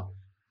about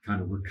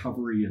kind of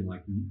recovery and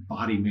like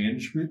body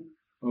management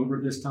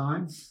over this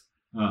time.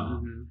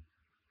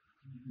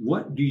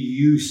 What do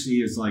you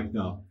see as like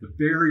the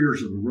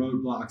barriers or the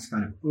roadblocks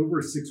kind of over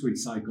a 6-week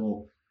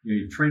cycle?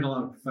 You've trained a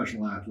lot of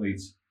professional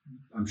athletes.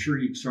 I'm sure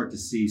you start to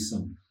see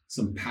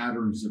some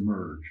patterns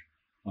emerge.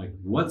 Like,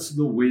 what's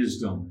the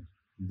wisdom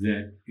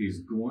that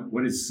is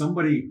what is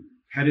somebody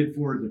headed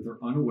for that they're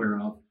unaware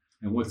of,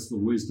 and what's the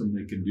wisdom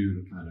they can do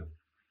to kind of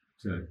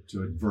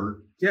to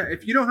advert? Yeah,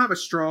 if you don't have a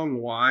strong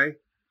why,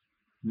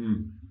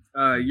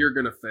 you're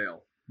gonna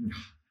fail.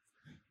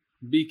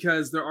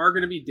 Because there are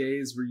going to be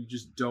days where you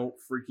just don't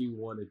freaking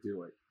want to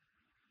do it.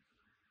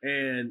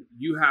 And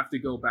you have to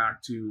go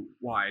back to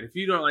why. And if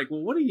you don't like,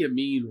 well, what do you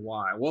mean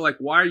why? Well, like,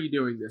 why are you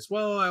doing this?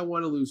 Well, I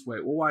want to lose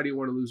weight. Well, why do you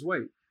want to lose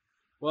weight?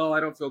 Well,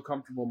 I don't feel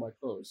comfortable in my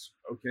clothes.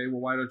 Okay,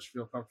 well, why don't you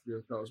feel comfortable in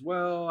your clothes?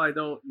 Well, I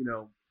don't,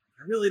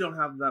 I really don't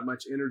have that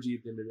much energy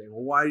at the end of the day.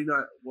 Well,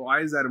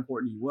 why is that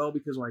important to you? Well,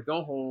 because when I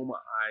go home,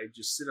 I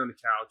just sit on the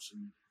couch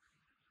and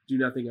do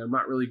nothing. I'm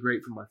not really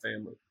great for my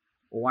family.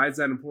 Well, why is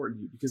that important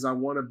to you? Because I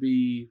want to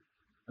be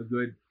a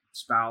good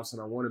spouse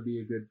and I want to be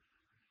a good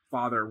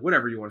father,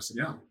 whatever you want to say.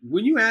 Yeah.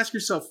 When you ask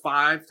yourself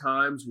 5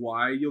 times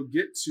why, you'll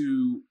get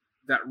to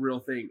that real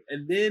thing.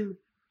 And then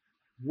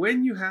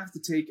when you have to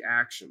take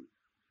action,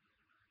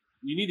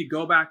 you need to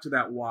go back to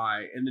that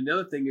why. And the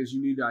other thing is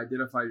you need to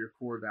identify your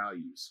core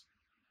values.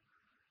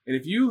 And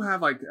if you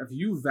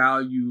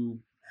value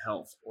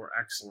health or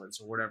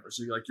excellence or whatever,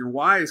 so you're like, your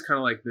why is kind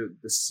of like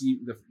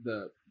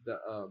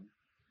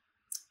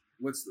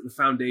what's the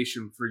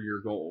foundation for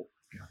your goal.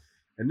 Yeah.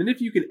 And then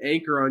if you can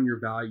anchor on your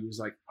values,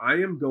 like, I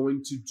am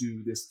going to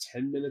do this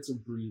 10 minutes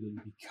of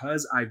breathing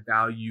because I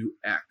value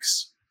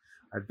X.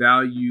 I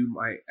value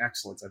my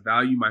excellence. I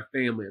value my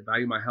family. I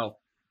value my health.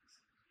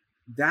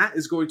 That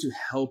is going to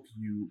help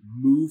you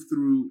move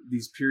through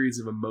these periods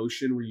of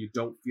emotion where you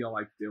don't feel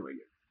like doing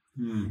it.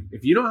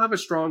 If you don't have a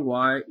strong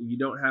why and you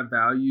don't have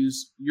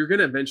values, you're going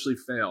to eventually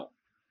fail.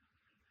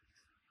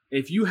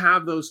 If you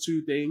have those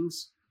two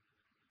things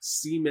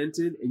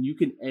cemented and you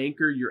can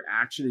anchor your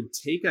action and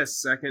take a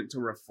second to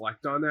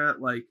reflect on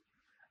that, like,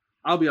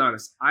 I'll be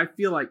honest, I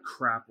feel like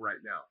crap right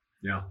now.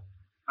 Yeah.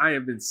 I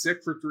have been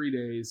sick for 3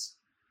 days,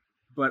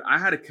 but I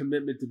had a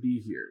commitment to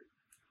be here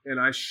and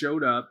I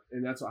showed up,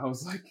 and that's why I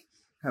was like,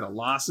 had a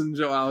lozenge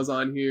while I was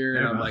on here,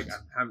 and I'm like,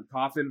 I'm having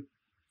coughing.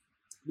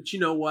 But you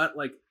know what?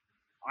 Like,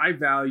 I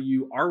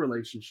value our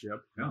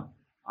relationship. Yeah.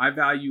 I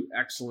value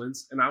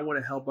excellence, and I want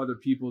to help other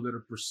people that are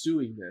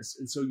pursuing this.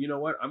 And so, you know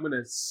what? I'm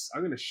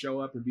gonna show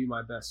up and be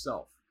my best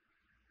self.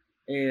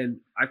 And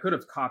I could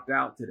have copped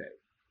out today,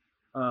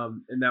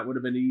 and that would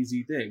have been an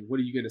easy thing. What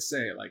are you gonna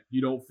say? Like,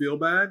 you don't feel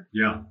bad?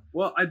 Yeah.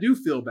 Well, I do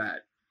feel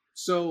bad.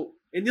 So,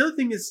 and the other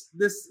thing is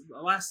this.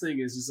 The last thing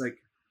is like,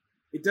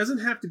 it doesn't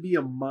have to be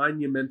a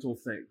monumental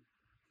thing.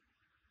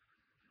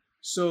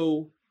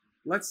 So,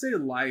 let's say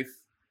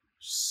life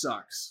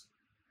sucks.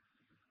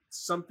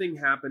 Something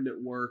happened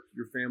at work,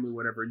 your family,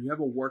 whatever, and you have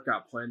a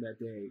workout plan that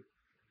day.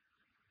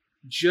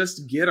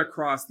 Just get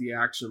across the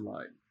action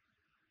line.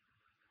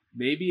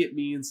 Maybe it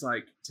means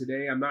like,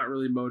 today I'm not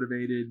really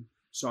motivated,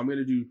 so I'm going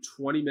to do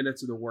 20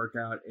 minutes of the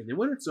workout. And then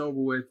when it's over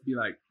with, be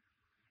like,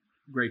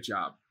 great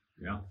job.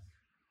 Yeah.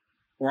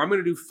 Or I'm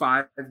going to do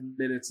 5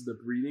 minutes of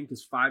the breathing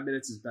because 5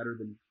 minutes is better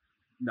than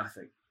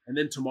nothing. And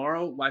then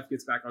tomorrow life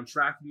gets back on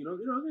track. I'm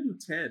going to do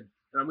 10 and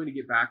I'm going to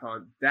get back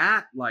on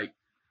that. Like,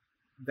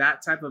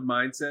 that type of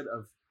mindset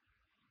of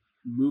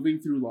moving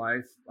through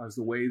life as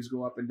the waves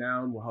go up and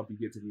down will help you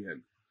get to the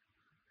end.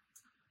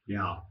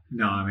 Yeah.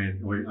 No, I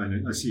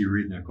mean, I see you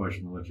reading that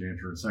question. I'll let you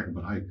answer in a second,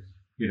 but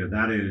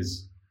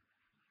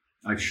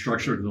I've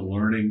structured the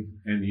learning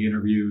and the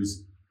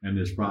interviews and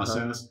this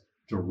process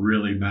to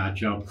really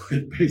match up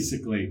with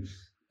basically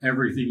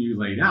everything you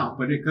laid out.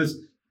 But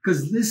because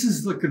this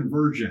is the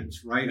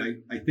convergence, right?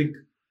 I think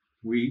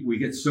we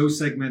get so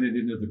segmented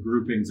into the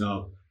groupings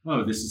of,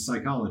 oh, this is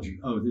psychology.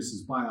 Oh, this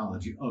is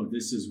biology. Oh,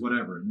 this is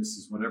whatever. And this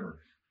is whatever.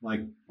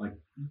 Like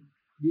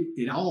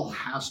it all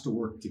has to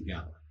work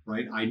together,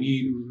 right? I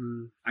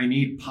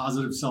need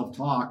positive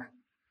self-talk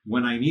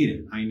when I need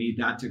it. I need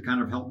that to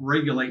kind of help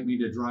regulate me,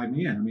 to drive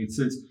me in. I mean,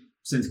 since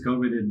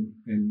COVID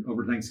and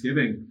over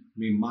Thanksgiving, I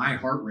mean, my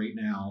heart rate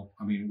now,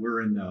 I mean,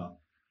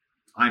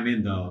 I'm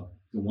in the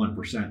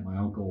 1%. My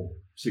uncle,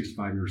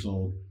 65 years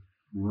old,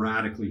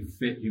 radically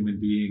fit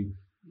human being.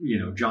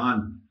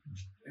 John,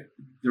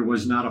 there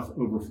was not a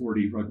over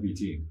 40 rugby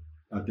team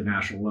at the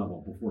national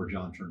level before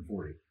John turned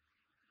 40.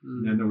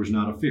 And then there was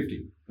not a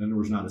 50. Then there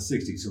was not a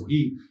 60. So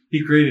he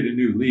created a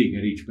new league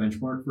at each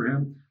benchmark for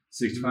him.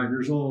 65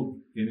 years old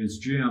in his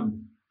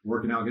gym,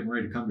 working out, getting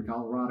ready to come to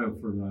Colorado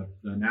for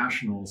the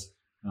Nationals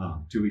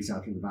 2 weeks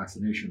after the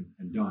vaccination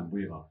and done.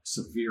 We have a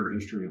severe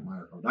history of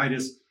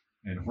myocarditis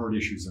and heart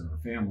issues in our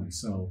family.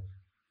 So,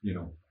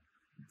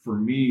 for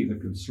me, the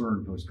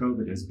concern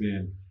post-COVID has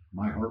been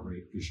my heart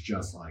rate is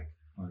just like,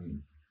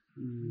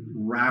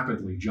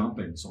 rapidly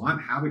jumping. So I'm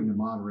having to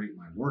moderate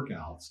my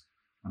workouts.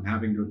 I'm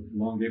having to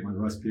elongate my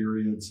rest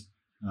periods.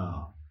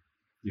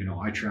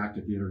 I tracked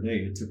it the other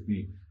day. It took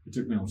me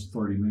almost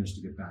 30 minutes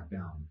to get back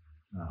down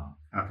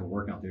after a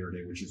workout the other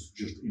day, which is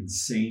just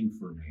insane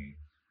for me.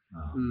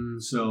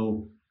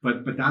 So,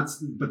 but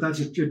that's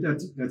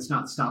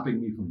not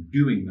stopping me from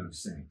doing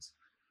those things.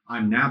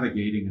 I'm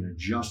navigating and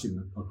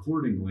adjusting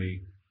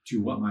accordingly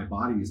to what my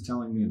body is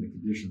telling me and the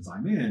conditions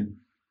I'm in,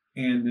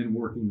 and then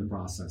working the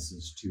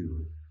processes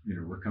to,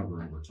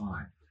 recover over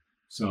time.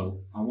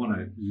 So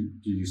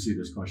do you see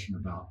this question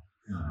about?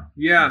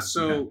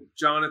 So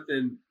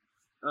Jonathan,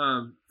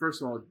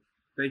 first of all,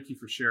 thank you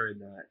for sharing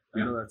that. I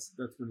know that's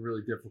been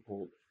really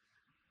difficult.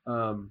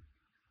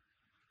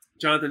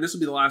 Jonathan, this will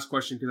be the last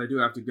question because I do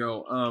have to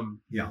go.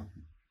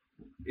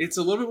 It's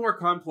a little bit more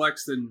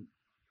complex than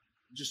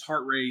just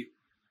heart rate.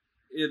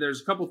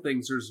 There's a couple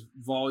things. There's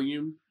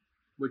volume,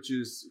 which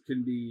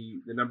can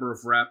be the number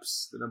of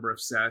reps, the number of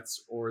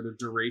sets, or the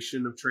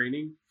duration of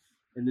training.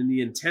 And then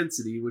the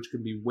intensity, which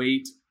can be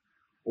weight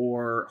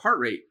or heart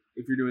rate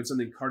if you're doing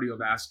something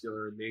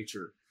cardiovascular in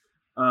nature.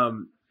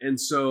 And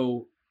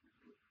so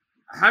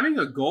having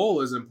a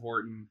goal is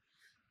important,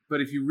 but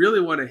if you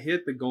really want to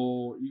hit the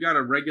goal, you got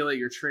to regulate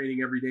your training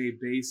every day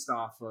based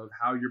off of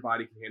how your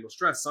body can handle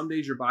stress. Some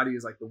days your body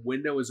is like the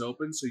window is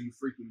open, so you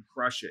freaking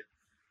crush it.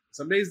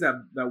 Some days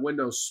that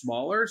window is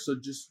smaller, so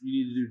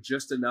you need to do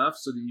just enough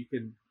so that you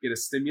can get a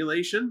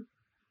stimulation.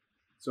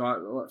 So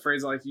a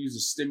phrase I like to use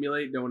is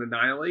stimulate, don't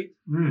annihilate.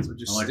 So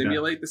just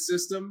stimulate the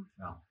system.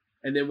 Yeah.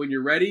 And then when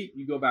you're ready,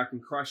 you go back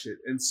and crush it.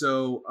 And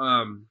so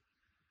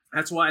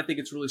that's why I think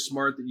it's really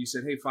smart that you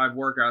said, hey, 5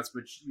 workouts,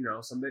 but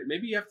someday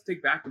maybe you have to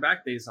take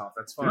back-to-back days off.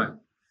 That's fine.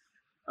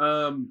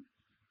 Yeah.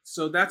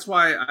 So that's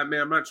why, I'm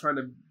not trying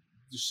to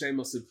just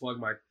shamelessly plug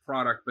my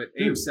product, but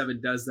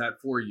AIM7 does that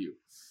for you.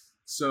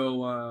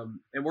 So,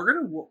 and we're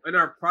going to, in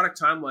our product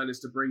timeline is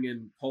to bring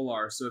in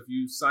Polar. So if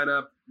you sign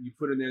up, you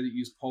put in there that you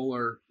use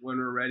Polar, when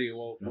we're ready,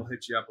 we'll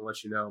hit you up and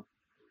let you know.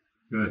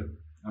 Good.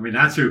 I mean,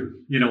 that's who,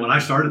 when I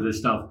started this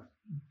stuff,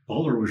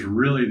 Polar was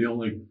really the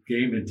only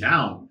game in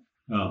town.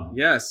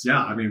 Yes.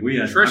 Yeah. I mean, we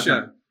had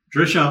Trisha.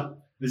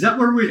 Is that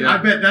where we, yeah. I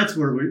bet that's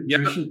where we, yeah.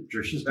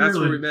 Trisha's that's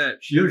where we met.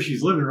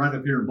 She's living right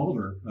up here in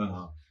Boulder.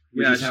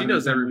 She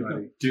knows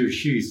everybody. Dude,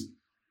 she's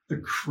a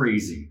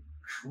crazy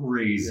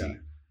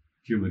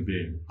human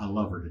being. I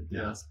love her to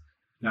death.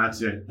 Yeah.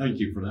 That's it. Thank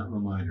you for that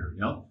reminder.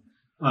 Yep.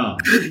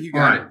 You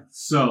got it.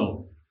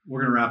 So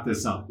we're going to wrap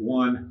this up.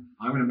 One,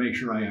 I'm going to make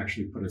sure I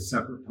actually put a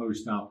separate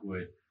post up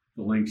with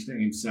the links to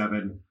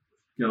AIM7,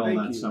 get all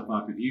that stuff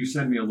up. If you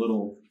send me a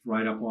little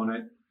write up on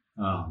it,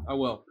 I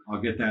will.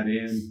 I'll get that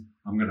in.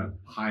 I'm going to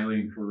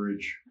highly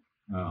encourage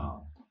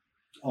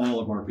all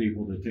of our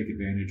people to take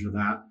advantage of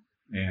that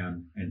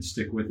and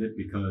stick with it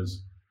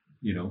because,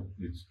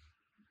 it's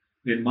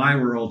in my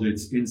world,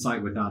 it's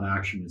insight without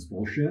action is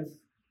bullshit.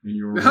 In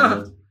your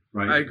world,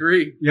 right? I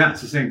agree. Yeah,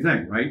 it's the same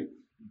thing, right?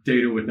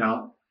 Data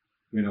without,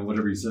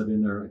 whatever you said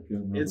in there.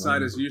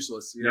 Insight is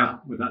useless. Yeah,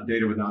 without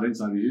data, without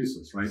insight is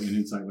useless, right? And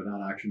insight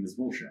without action is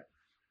bullshit.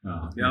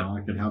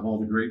 I can have all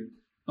the great,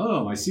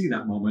 I see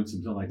that moments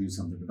until I do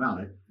something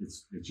about it.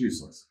 It's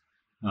useless.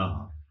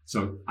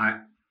 So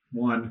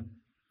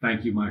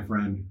thank you, my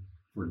friend,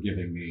 for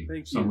giving me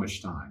so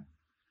much time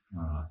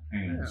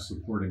and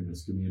supporting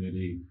this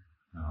community.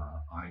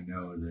 I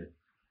know that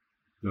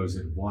those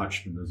that have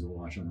watched and those that will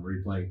watch on the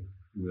replay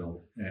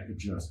will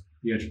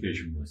the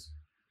education was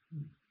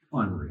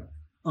unreal.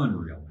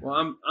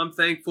 Well, I'm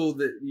thankful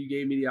that you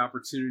gave me the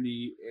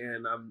opportunity,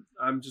 and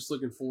I'm just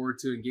looking forward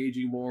to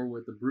engaging more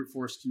with the brute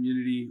force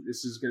community.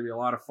 This is going to be a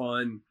lot of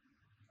fun.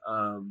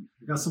 I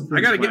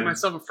got to get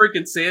myself a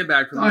freaking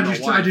sandbag for I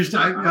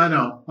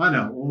know.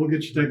 Well, we'll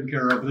get you taken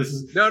care of.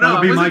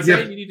 That'll be my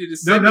gift. You need to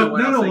just no.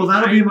 Well,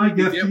 that'll be my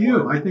gift to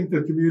you. I think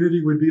the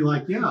community would be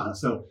like,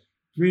 so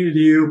community to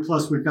you.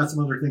 Plus, we've got some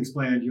other things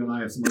planned. You and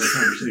I have some other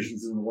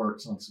conversations in the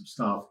works on some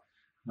stuff.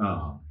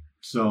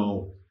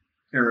 So,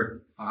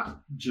 Eric,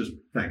 just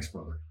thanks,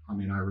 brother. I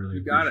mean, I really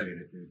appreciate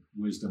it.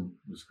 Wisdom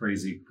was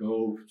crazy.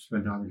 Go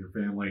spend time with your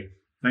family.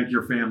 Thank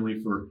your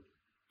family for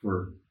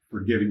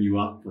giving you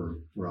up for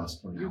us.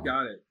 For now. You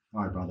got it.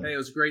 All right, brother. Hey, it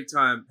was a great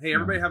time. Hey,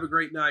 everybody have a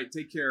great night.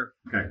 Take care.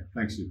 Okay.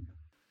 Thanks, you.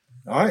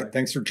 All right.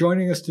 Thanks for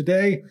joining us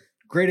today.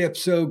 Great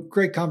episode,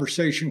 great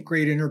conversation,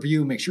 great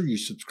interview. Make sure you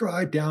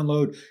subscribe,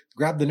 download,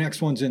 grab the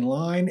next ones in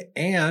line,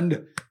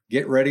 and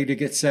get ready to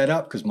get set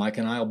up because Mike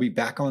and I will be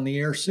back on the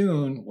air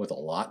soon with a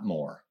lot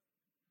more.